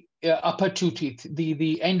 the upper two teeth,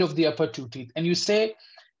 the end of the upper two teeth, and you say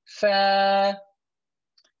fa,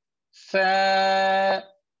 fa,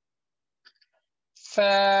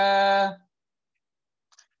 fa,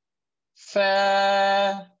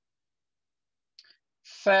 fa,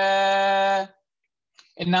 fa.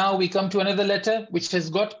 And now we come to another letter which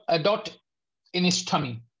has got a dot in its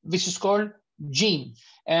tummy, which is called Jeem.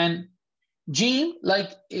 And Jeem,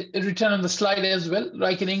 like it written on the slide as well,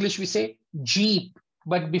 like in English we say Jeep,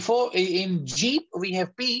 but before in Jeep we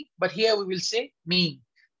have P, but here we will say me.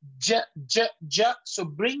 Ja, ja, ja. So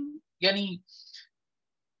bring, yani,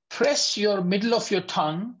 press your middle of your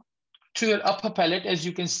tongue to your upper palate, as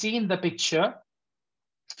you can see in the picture.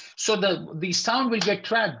 So the sound will get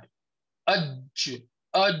trapped. Aj,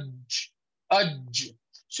 aj, aj.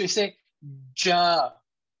 So you say ja,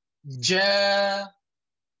 ja,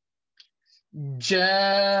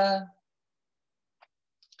 ja,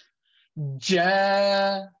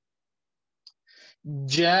 ja,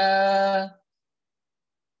 ja.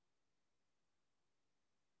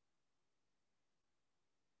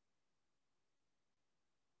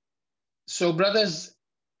 So brothers,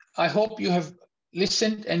 I hope you have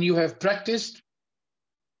listened and you have practiced.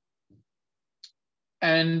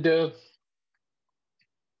 And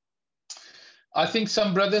I think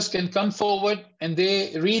some brothers can come forward and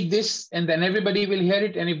they read this, and then everybody will hear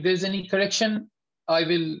it. And if there's any correction, I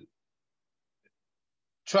will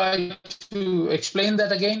try to explain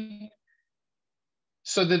that again,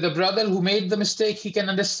 so that the brother who made the mistake, he can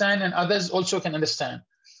understand, and others also can understand.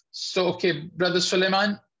 So, okay, Brother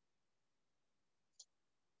Suleiman.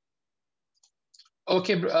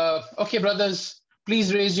 Okay, okay, brothers,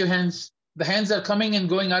 please raise your hands. The hands are coming and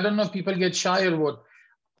going. I don't know if people get shy or what.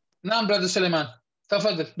 Naam, Brother Suleiman.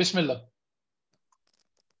 Tafadhal, Bismillah.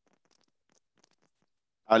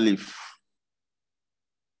 Alif.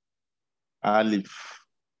 Alif.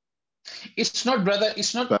 It's not, brother.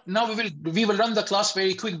 It's not. Now we will run the class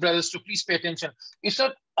very quick, brothers. So please pay attention. It's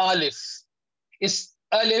not Alif. It's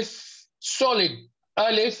Alif. Solid.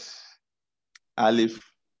 Alif. Alif.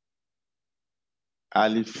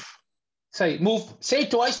 Alif. Sorry. Move. Say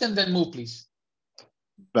it twice and then move, please.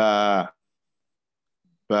 Ba.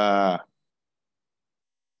 Ba.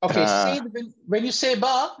 Okay. Say when you say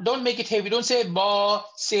ba, don't make it heavy. Don't say ba.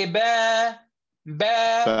 Say ba.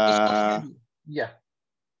 Ba. It's not heavy. Yeah.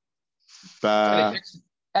 Ba.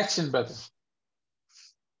 Action, brother.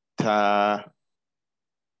 Ta.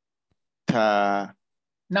 Ta.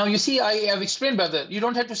 Now you see, I have explained, brother. You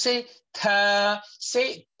don't have to say ta.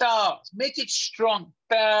 Say ta. Make it strong.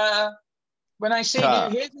 Ta. When I say, Ta.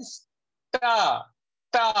 hear this, ta,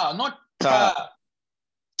 ta, not ta. Ta.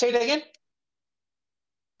 Say it again.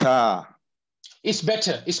 Ta. It's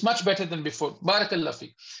better. It's much better than before. Barakallah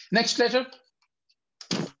fi. Next letter.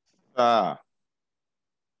 Ta.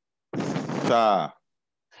 Ta.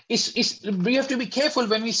 We have to be careful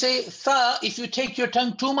when we say tha. If you take your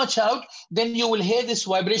tongue too much out, then you will hear this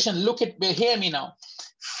vibration. Hear me now.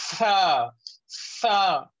 Tha,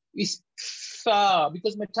 tha. It's tha,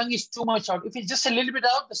 because my tongue is too much out. If it's just a little bit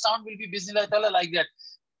out, the sound will be bismillah ta'ala like that.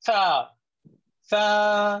 Tha,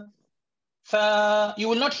 tha, tha. You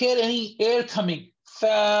will not hear any air coming.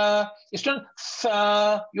 Tha. It's not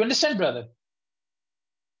tha. You understand, brother?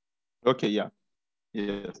 Okay, yeah.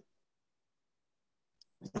 Yes.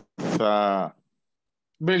 Fa.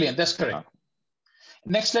 Brilliant. That's correct.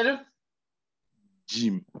 Next letter.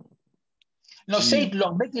 Jeem. No, Jeem. say it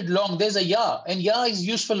long. Make it long. There's a ya, and ya is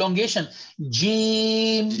used for elongation.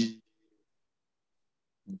 Jeem.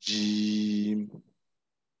 Jeem.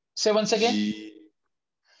 Say once again. Jeem.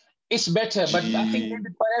 It's better, but I think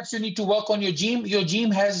maybe perhaps you need to work on your Jeem. Your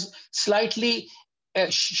Jeem has slightly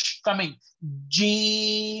coming.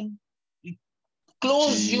 Jeem.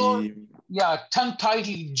 Close your tongue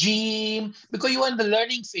tightly. Jeem. Because you are in the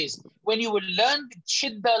learning phase. When you will learn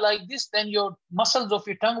shidda like this, then your muscles of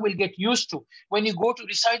your tongue will get used to. When you go to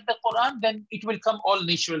recite the Quran, then it will come all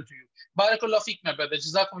natural to you. Barakallah feek, my brother.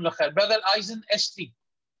 Jazakumullah khair. Brother Aizen S3.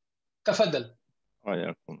 Tafadal.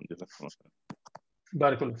 وإياكم. جزاكم الله خير. Barakallah feek. Next letter. جيم. جيم. جيم. جيم. جيم. جيم. جيم. جيم. جيم. جيم. جيم. جيم. جيم. جيم. جيم. جيم. جيم. جيم.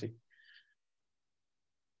 جيم. Barakallah feek.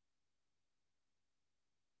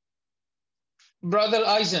 Brother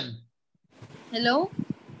Eisen. Hello.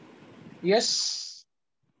 Yes.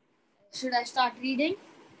 Should I start reading?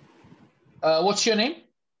 What's your name?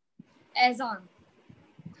 Azan.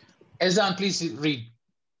 Ezan, please read.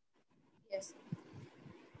 Yes.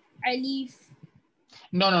 Alif.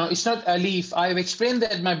 No, it's not Alif. I've explained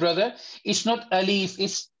that, my brother. It's not Alif,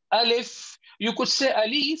 it's Alif. You could say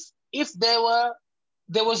Alif if there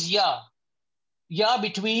was Ya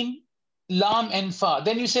between Lam and Fa.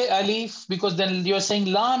 Then you say Alif because then you're saying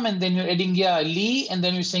Lam and then you're adding Ya, Li, and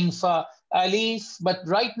then you're saying Fa, Alif. But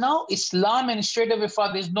right now it's Lam and straight away Fa,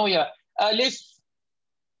 there's no Ya. Alif.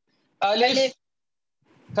 Alif. Alif.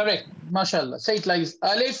 Correct. MashaAllah. Say it like this.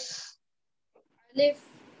 Alif. Alif.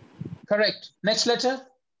 Correct. Next letter.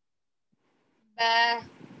 Ba.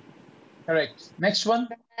 Correct. Next one.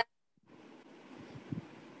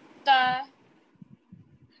 Ta.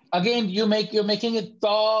 Again, you're making it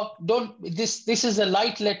ta. Don't this is a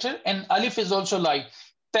light letter and alif is also light.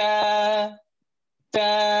 Ta.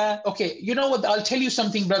 Ta. Okay, you know what? I'll tell you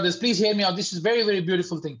something, brothers. Please hear me out. This is very, very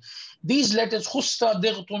beautiful thing. These letters, khusta,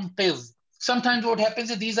 dightun, qiz. Sometimes what happens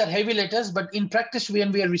is these are heavy letters, but in practice,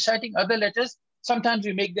 when we are reciting other letters, sometimes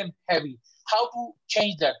we make them heavy. How to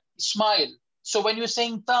change that? Smile. So when you're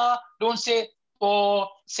saying ta, don't say oh,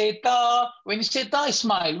 say ta. When you say ta,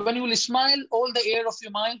 smile. When you will smile, all the air of your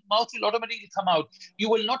mouth will automatically come out. You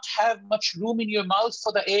will not have much room in your mouth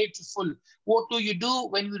for the air to fill. What do you do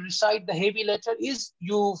when you recite the heavy letter is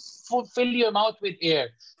you fill your mouth with air.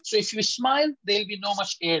 So if you smile, there'll be no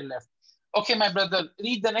much air left. Okay, my brother,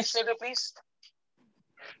 read the next letter, please.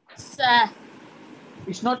 Sa.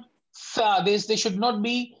 It's not sa. There should not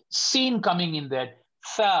be sin coming in there.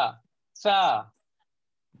 Sa. Sa.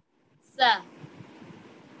 Sa.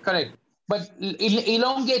 Correct. But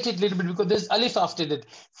elongate it a little bit because there's alif after that.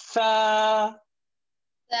 Sa.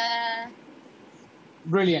 Sa.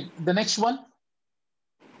 Brilliant. The next one.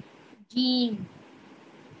 Jeem.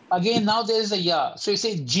 Again, now there's a ya. So you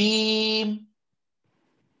say Jeem.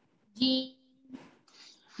 Jeem.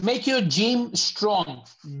 Make your Jeem strong.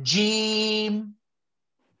 Jeem.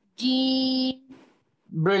 Jeem.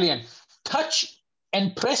 Brilliant. Touch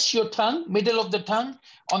and press your tongue, middle of the tongue,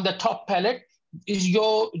 on the top palate. Is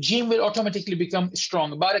your Jeem will automatically become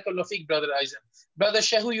strong. Barakallahu feek, Brother Eisen. Brother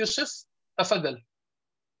Shehu Yusuf, tafadal.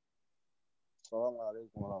 Assalamu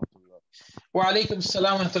alaikum wa rahmatullah. Wa alaikum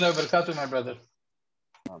assalam wa rahmatullahi wa barakatuh, my brother.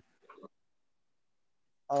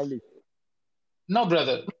 Alif. No,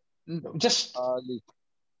 brother. Just Alif.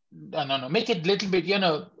 no. Make it little bit,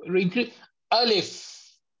 increase.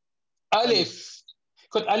 Alif. Alif.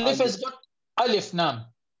 Because Alif has got Alif now.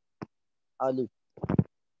 Alif.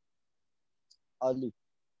 Alif.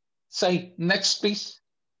 Say next, please.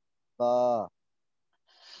 Ta.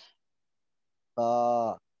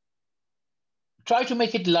 Ta. Try to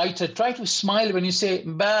make it lighter. Try to smile when you say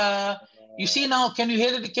ba. You see now, can you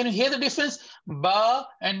hear the difference? Ba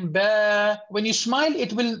and ba. When you smile,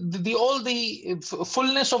 it will all the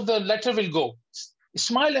fullness of the letter will go.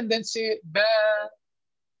 Smile and then say ba.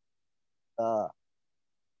 Ta.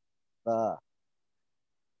 Ta.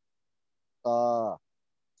 Ta.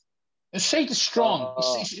 Say it strong.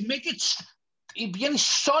 Make it bien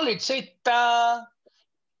solid. Say ta.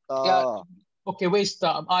 Ta. Yeah. Okay, wait.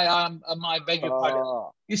 I beg your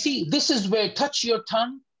pardon. You see, this is where touch your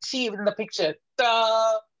tongue. See in the picture.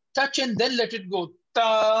 Ta. Touch and then let it go.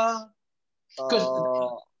 Ta. Because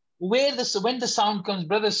when the sound comes,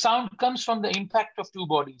 brother, sound comes from the impact of two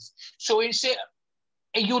bodies. So when you say,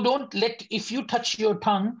 you don't let, if you touch your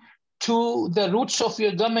tongue to the roots of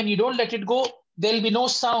your gum and you don't let it go, there'll be no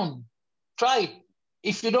sound. Try it.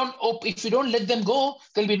 If you don't let them go,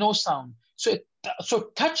 there'll be no sound. So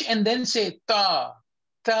touch and then say ta,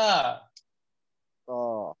 ta.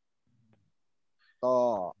 Ta.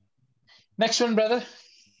 Ta. Next one, brother.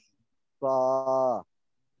 Sa.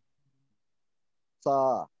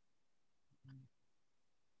 Sa.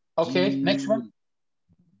 Okay, Jeem. next one.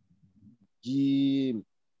 Jeem.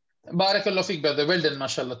 Barakallah fiqh, brother. Well done,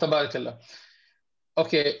 mashallah. Tabarakallah.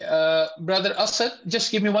 Okay, brother Asad,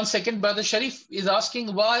 just give me 1 second. Brother Sharif is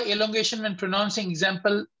asking why elongation when pronouncing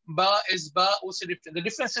example ba is ba. What's the difference? The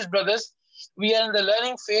difference is, brothers, we are in the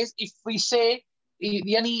learning phase. If we say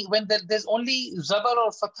when there's only zabar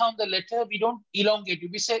or fatha on the letter, we don't elongate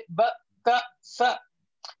it. We say ba ta sa.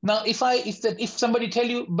 Now, if somebody tell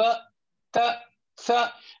you ba ta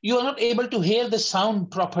sa, you are not able to hear the sound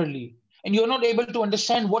properly, and you are not able to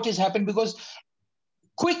understand what is happening because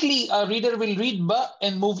quickly a reader will read ba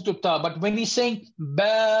and move to ta. But when he's saying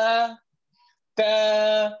ba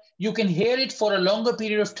ta, you can hear it for a longer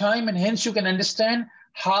period of time, and hence you can understand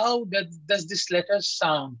how does this letter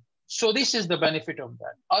sound. So this is the benefit of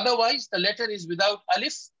that. Otherwise, the letter is without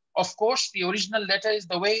alif. Of course, the original letter is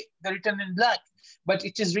the way they're written in black, but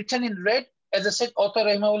it is written in red. As I said, author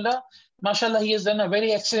Rahimahullah, mashallah, he has done a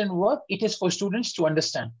very excellent work. It is for students to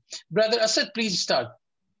understand. Brother Asad, please start.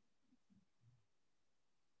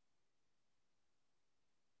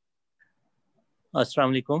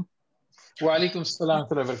 Assalamu alaikum. Wa alaikum assalam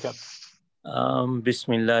wa barakatuh.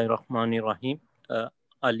 Bismillahir Rahmanir Rahim.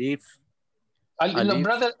 Alif. No,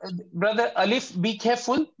 brother Alif, be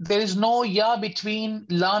careful. There is no ya between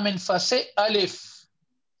lam and fa. Say Alif.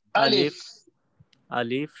 Alif.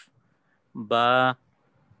 Alif. Ba.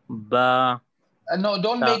 Ba. No,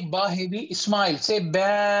 don't make ba heavy. Smile. Say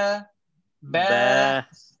ba. Ba.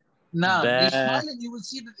 Now, you smile and you will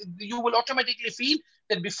see that you will automatically feel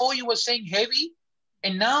that before you were saying heavy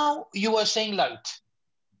and now you are saying light.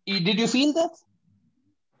 Did you feel that?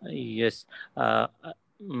 Yes. Ba.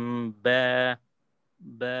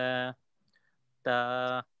 Ba.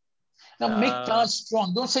 Ta. Now make ta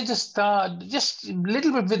strong. Don't say just ta. Just a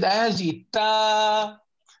little bit with energy. Ta.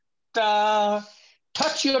 Ta.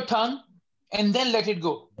 Touch your tongue and then let it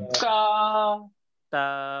go. Ta.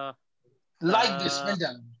 Ta. Like this. Well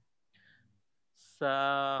done.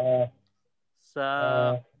 Sa.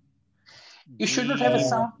 Sa. You should not have a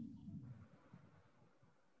sound.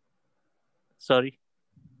 Sorry.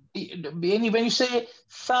 When you say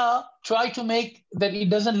sa, try to make that it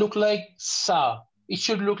doesn't look like sa. It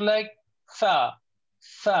should look like tha,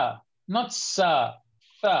 tha, not sa,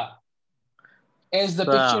 tha. As the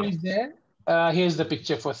picture is there, here's the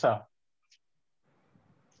picture for tha.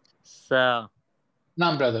 Sa.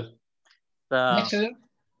 Naam, brother. Sa. Next, brother.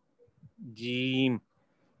 Jeem.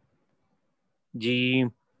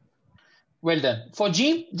 Jeem. Well done. For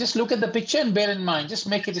Jeem, just look at the picture and bear in mind. Just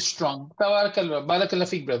make it strong. Tabarakallah. Barakallah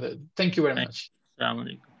fiqh, brother. Thank you very much. Assalamu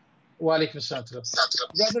alaikum. Wa alaikum assalam.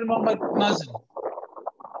 Brother Muhammad Nazim.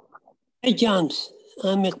 Hi, chance.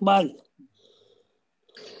 I'm Iqbal.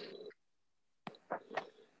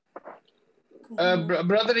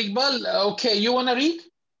 Brother Iqbal, okay, you want to read?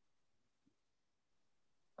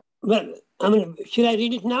 Well, I mean, should I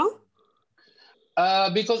read it now?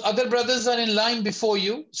 Because other brothers are in line before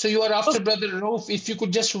you. So you are after Brother Rauf. If you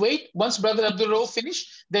could just wait. Once Brother Abdul Rauf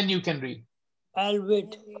finish, then you can read. I'll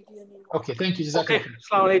wait. Okay, thank you. Okay,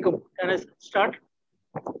 Assalamu alaikum. Can I start?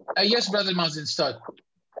 Yes, Brother Mazin, start.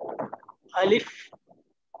 Alif.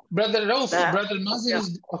 Brother Rauf, Brother Mazin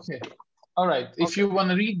is... Okay. All right. If you want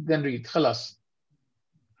to read, then read. Khalas.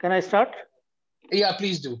 Can I start? Yeah,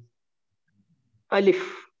 please do. Alif.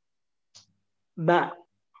 Ba.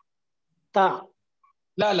 Ta.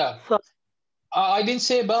 La. I didn't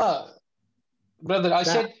say ba. Brother, I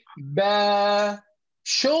said ba.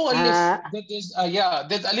 Show alif. That is,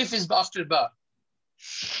 that alif is after ba.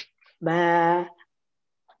 Ba.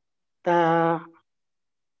 Ta.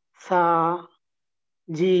 Sa.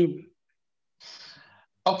 Jeem.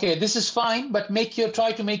 Okay, this is fine, but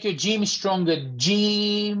try to make your Jeem stronger.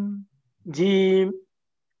 Jeem. Jeem.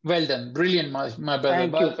 Well done. Brilliant, my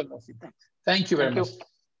brother. Thank you very much.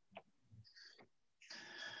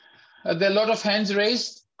 There are a lot of hands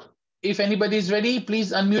raised. If anybody is ready,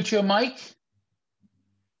 please unmute your mic.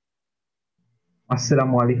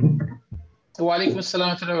 Assalamu alaikum. Wa alaikum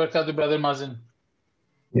assalam wa barakatuh, Brother Mazin.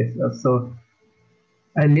 Yes, so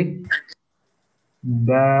Alif,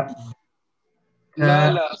 Ba,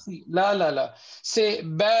 La. Say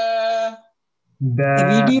ba.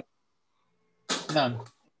 Ba. No.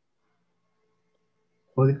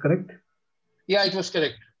 Was it correct? Yeah, it was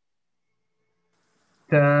correct.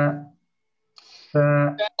 Ta.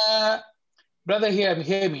 Brother, hear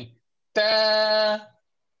me. Ta.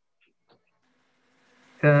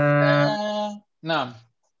 Naam.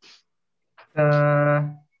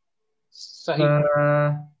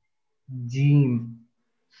 Sahih. Jeem.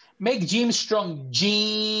 Make Jeem strong.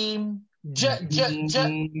 Jeem. J.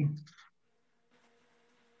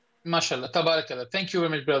 MashaAllah. Tabarakallah. Thank you very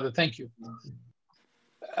much, brother. Thank you.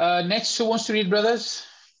 Next, who wants to read, brothers?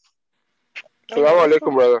 Assalamu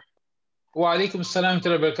alaikum, brother. Wa alaikum assalam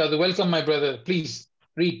wa barakatuh. Welcome, my brother. Please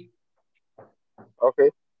read.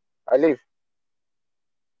 Okay. Alif.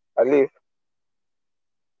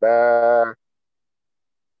 Ba.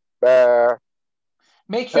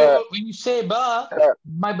 Make sure when you say ba,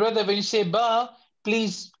 my brother, when you say ba,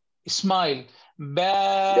 please smile.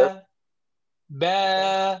 Ba. Yes.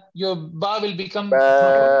 Ba. Your ba will become.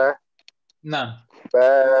 Ba. No.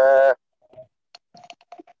 Ba.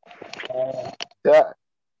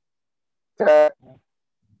 Ta.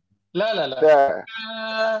 La.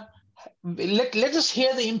 Let us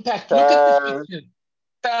hear the impact. Look at this picture.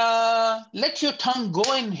 Ta. Let your tongue go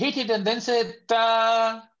and hit it and then say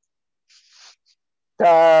ta.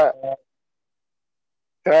 Ta,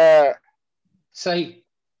 ta, Sahi.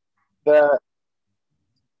 ta,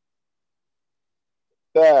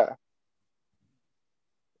 ta.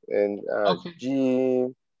 And Okay.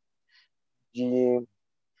 Jeem, Jeem.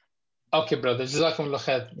 Okay, brother. Jazakumullah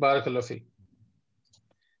khair. Barakallah fi.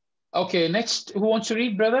 Okay, next. Who wants to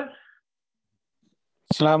read, brother?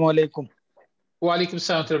 Assalamu alaikum. Wa alaikum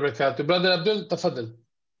assalam wa barakatuh. Brother Abdul, tafadal.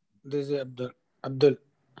 This is Abdul.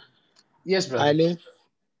 Yes, brother. Alif,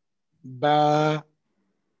 Ba,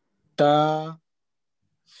 Ta,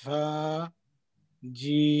 Fa,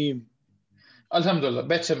 Jeem. Alhamdulillah.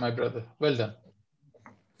 Better, my brother. Well done.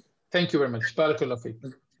 Thank you very much. Barakallah fi.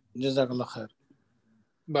 Jazakallah khair.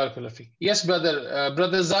 Barakallah fi. Yes, brother.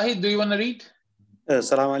 Brother Zahid, do you want to read?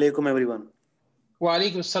 Assalamu alaikum, everyone. Wa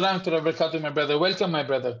alaikum assalam wa barakatuh, my brother. Welcome, my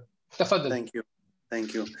brother. Tafadal. Thank you.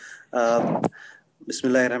 Thank you.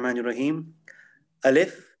 Bismillahirrahmanirrahim.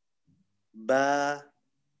 Alif, Ba,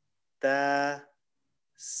 Ta,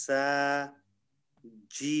 Sa,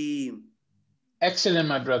 Jeem. Excellent,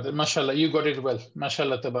 my brother. MashaAllah, you got it well.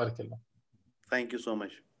 MashaAllah, tabarakallah. Thank you so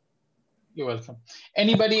much. You're welcome.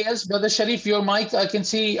 Anybody else? Brother Sharif, your mic, I can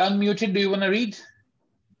see unmuted. Do you want to read?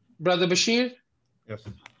 Brother Bashir? Yes.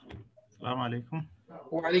 Assalamu alaikum.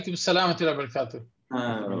 Wa alaikum assalam wa barakatuh.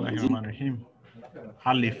 Bismillahirrahmanirrahim.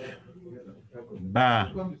 Alif,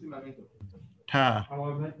 Ba, Ta,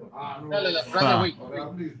 No, brother,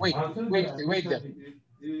 wait there.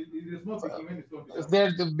 If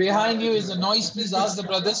there behind you is a noise, please ask the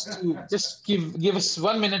brothers to just give us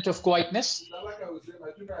 1 minute of quietness.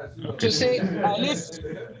 To say Alif,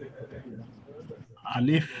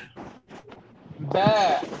 Alif,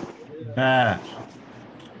 Ba, Ba,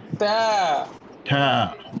 Ta,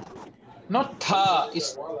 Ta, not Ta,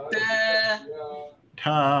 it's Ta.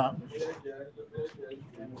 Ta.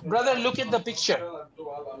 Brother, look at the picture.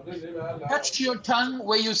 Touch your tongue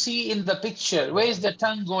where you see in the picture. Where is the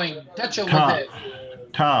tongue going? Touch over Ta. there.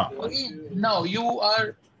 Ta. No, you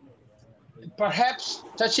are perhaps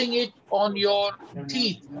touching it on your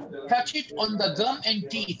teeth. Touch it on the gum and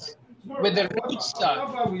teeth where the roots are.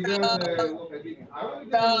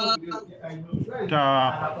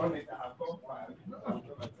 Ta.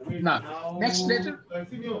 Now, next letter.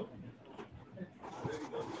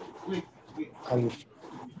 Alif,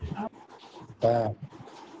 Ba,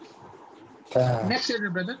 Ta. Next letter,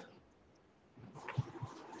 brother.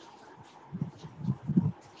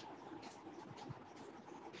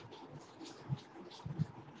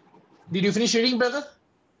 Did you finish reading, brother?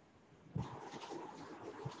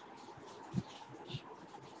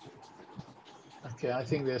 Okay, I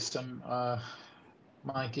think there's some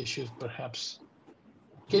mic issues, perhaps.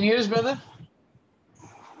 Can you hear us, brother?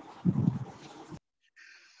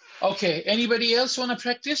 Okay, anybody else want to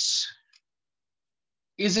practice?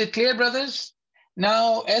 Is it clear, brothers?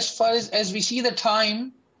 Now, as far as we see the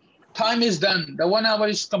time is done. The 1 hour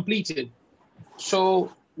is completed.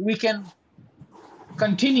 So we can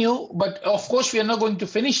continue, but of course we are not going to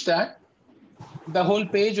finish that, the whole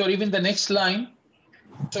page or even the next line.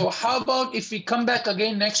 So how about if we come back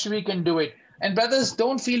again next week and do it? And brothers,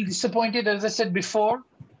 don't feel disappointed, as I said before,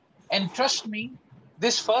 and trust me,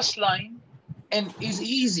 this first line is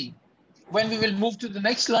easy. When we will move to the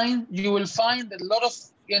next line, you will find that a lot of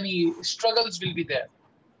struggles will be there.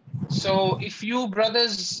 So if you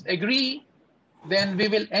brothers agree, then we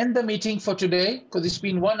will end the meeting for today, because it's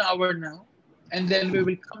been 1 hour now. And then we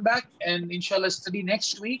will come back and inshallah study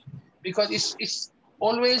next week, because it's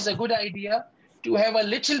always a good idea to have a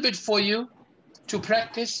little bit for you to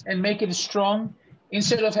practice and make it strong,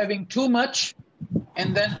 instead of having too much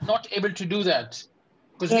and then not able to do that.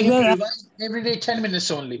 Because we have to revise every day 10 minutes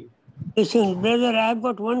only. Listen, brother, I've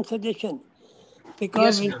got one suggestion.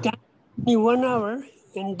 Because Yes, it's only 1 hour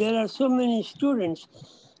and there are so many students,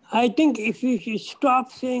 I think if we should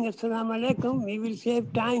stop saying Assalamu alaikum, we will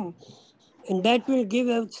save time. And that will give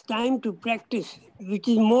us time to practice, which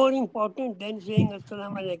is more important than saying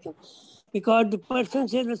Assalamu alaikum. Because the person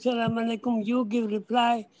says Assalamu alaikum, you give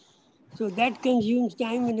reply. So that consumes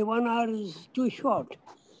time and the 1 hour is too short.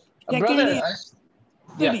 Secondly,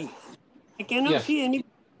 I cannot see anybody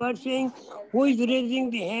saying who is raising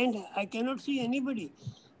the hand. I cannot see anybody.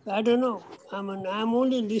 I don't know. I'm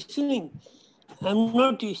only listening. I'm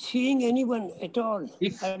not seeing anyone at all.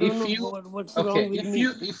 I don't know what's wrong with me.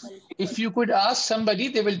 If you could ask somebody,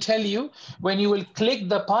 they will tell you, when you will click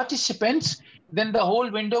the participants, then the whole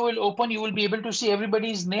window will open. You will be able to see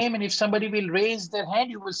everybody's name. And if somebody will raise their hand,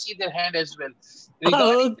 you will see their hand as well.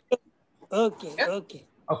 Regarding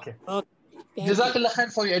Okay. Jazakallah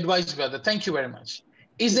khair for your advice, brother. Thank you very much.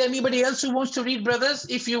 Is there anybody else who wants to read, brothers?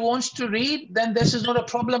 If you want to read, then this is not a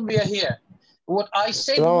problem. We are here. What I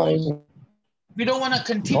said was, we don't want to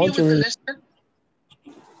continue with the lesson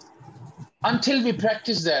until we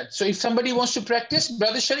practice that. So if somebody wants to practice,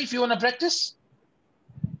 Brother Sharif, you want to practice?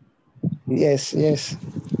 Yes, yes.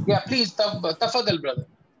 Yeah, please, tafadal, brother.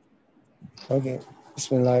 Okay.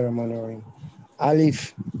 Bismillahirrahmanirrahim.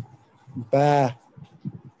 Alif, ba,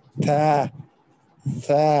 ta,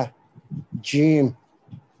 tha, jeem.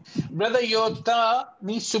 Brother, your ta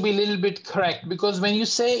needs to be a little bit correct, because when you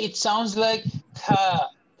say, it sounds like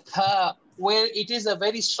tha, where it is a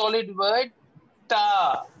very solid word,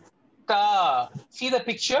 ta. See the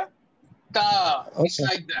picture? Ta. Okay. It's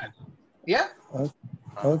like that. Yeah?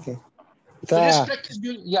 Okay. So just practice.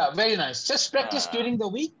 Yeah, very nice. Just practice during the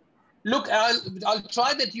week. Look, I'll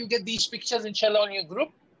try that you get these pictures, inshallah, on your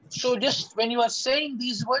group. So just when you are saying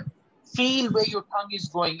these words, feel where your tongue is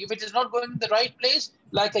going. If it is not going in the right place,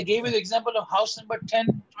 like I gave you the example of house number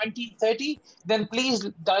 10, 20, 30, then please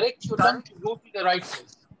direct your tongue to go to the right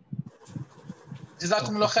place.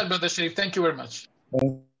 Jazakumullah khair, Brother Sharif. Thank you very much.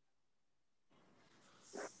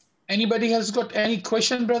 Anybody has got any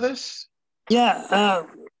question, brothers? Yeah,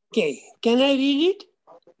 okay. Can I read it?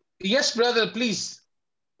 Yes, brother, please.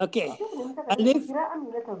 Okay. Alif,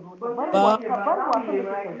 ba,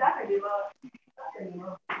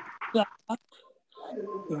 ta,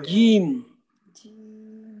 jeem.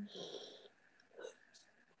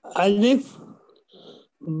 Alif,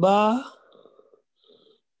 ba,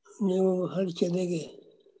 हर चले गए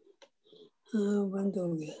बंद हो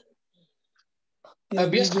गया.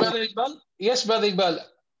 Yes, Brother Iqbal. Yes, Brother Iqbal.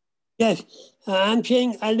 Yes, I'm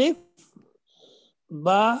saying Alif,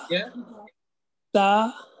 ba,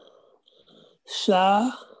 ta,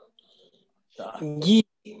 sa, ji.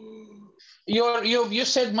 You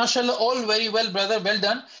said, mashallah, all very well, brother. Well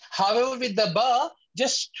done. However, with the ba,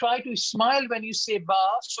 just try to smile when you say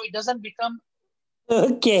ba, so it doesn't become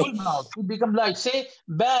full mouth. It become light. Say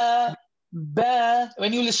ba, ba.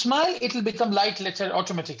 When you smile, it will become light letter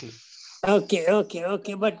automatically. Okay.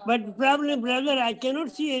 But problem, brother, I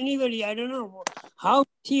cannot see anybody. I don't know how to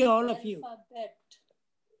see all of you.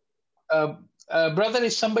 Brother,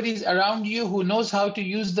 if somebody is around you who knows how to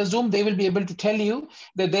use the Zoom, they will be able to tell you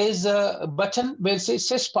that there is a button where it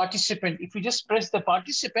says participant. If you just press the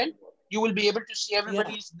participant, you will be able to see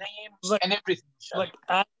everybody's names and everything. But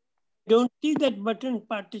I don't see that button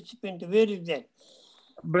participant. Where is that?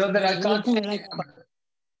 Brother, I can't tell you.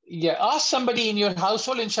 Yeah, ask somebody in your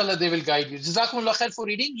household, inshallah, they will guide you. Jazakumullah khair for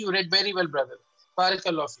reading. You read very well, brother.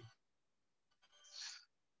 Barakallah fi.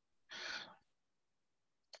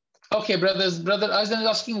 Okay, brothers. Brother Azan is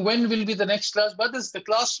asking, when will be the next class? Brothers, the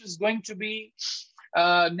class is going to be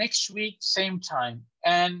next week, same time.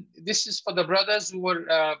 And this is for the brothers who were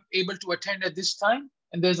able to attend at this time.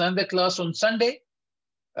 And there's another class on Sunday,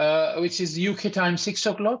 which is UK time, 6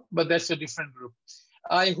 o'clock, but that's a different group.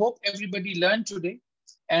 I hope everybody learned today.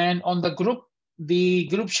 And on the group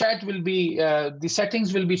chat will be, the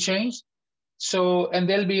settings will be changed. So, and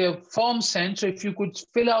there'll be a form sent. So if you could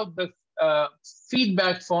fill out the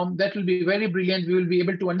feedback form, that will be very brilliant. We will be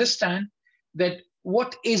able to understand that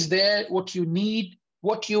what is there, what you need,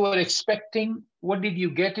 what you are expecting, what did you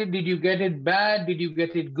get it? Did you get it bad? Did you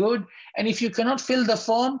get it good? And if you cannot fill the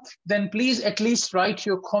form, then please at least write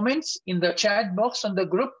your comments in the chat box on the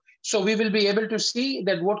group. So we will be able to see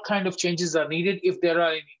that what kind of changes are needed, if there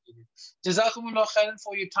are any needed. Jazakumullah khairan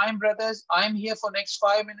for your time, brothers. I'm here for next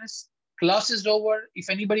 5 minutes. Class is over.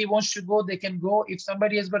 If anybody wants to go, they can go. If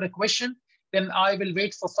somebody has got a question, then I will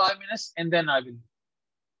wait for 5 minutes and then I will.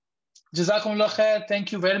 Jazakumullah khair.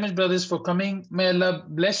 Thank you very much, brothers, for coming. May Allah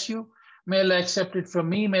bless you. May Allah accept it from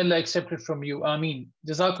me. May Allah accept it from you. Ameen.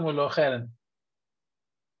 Jazakumullah khairan.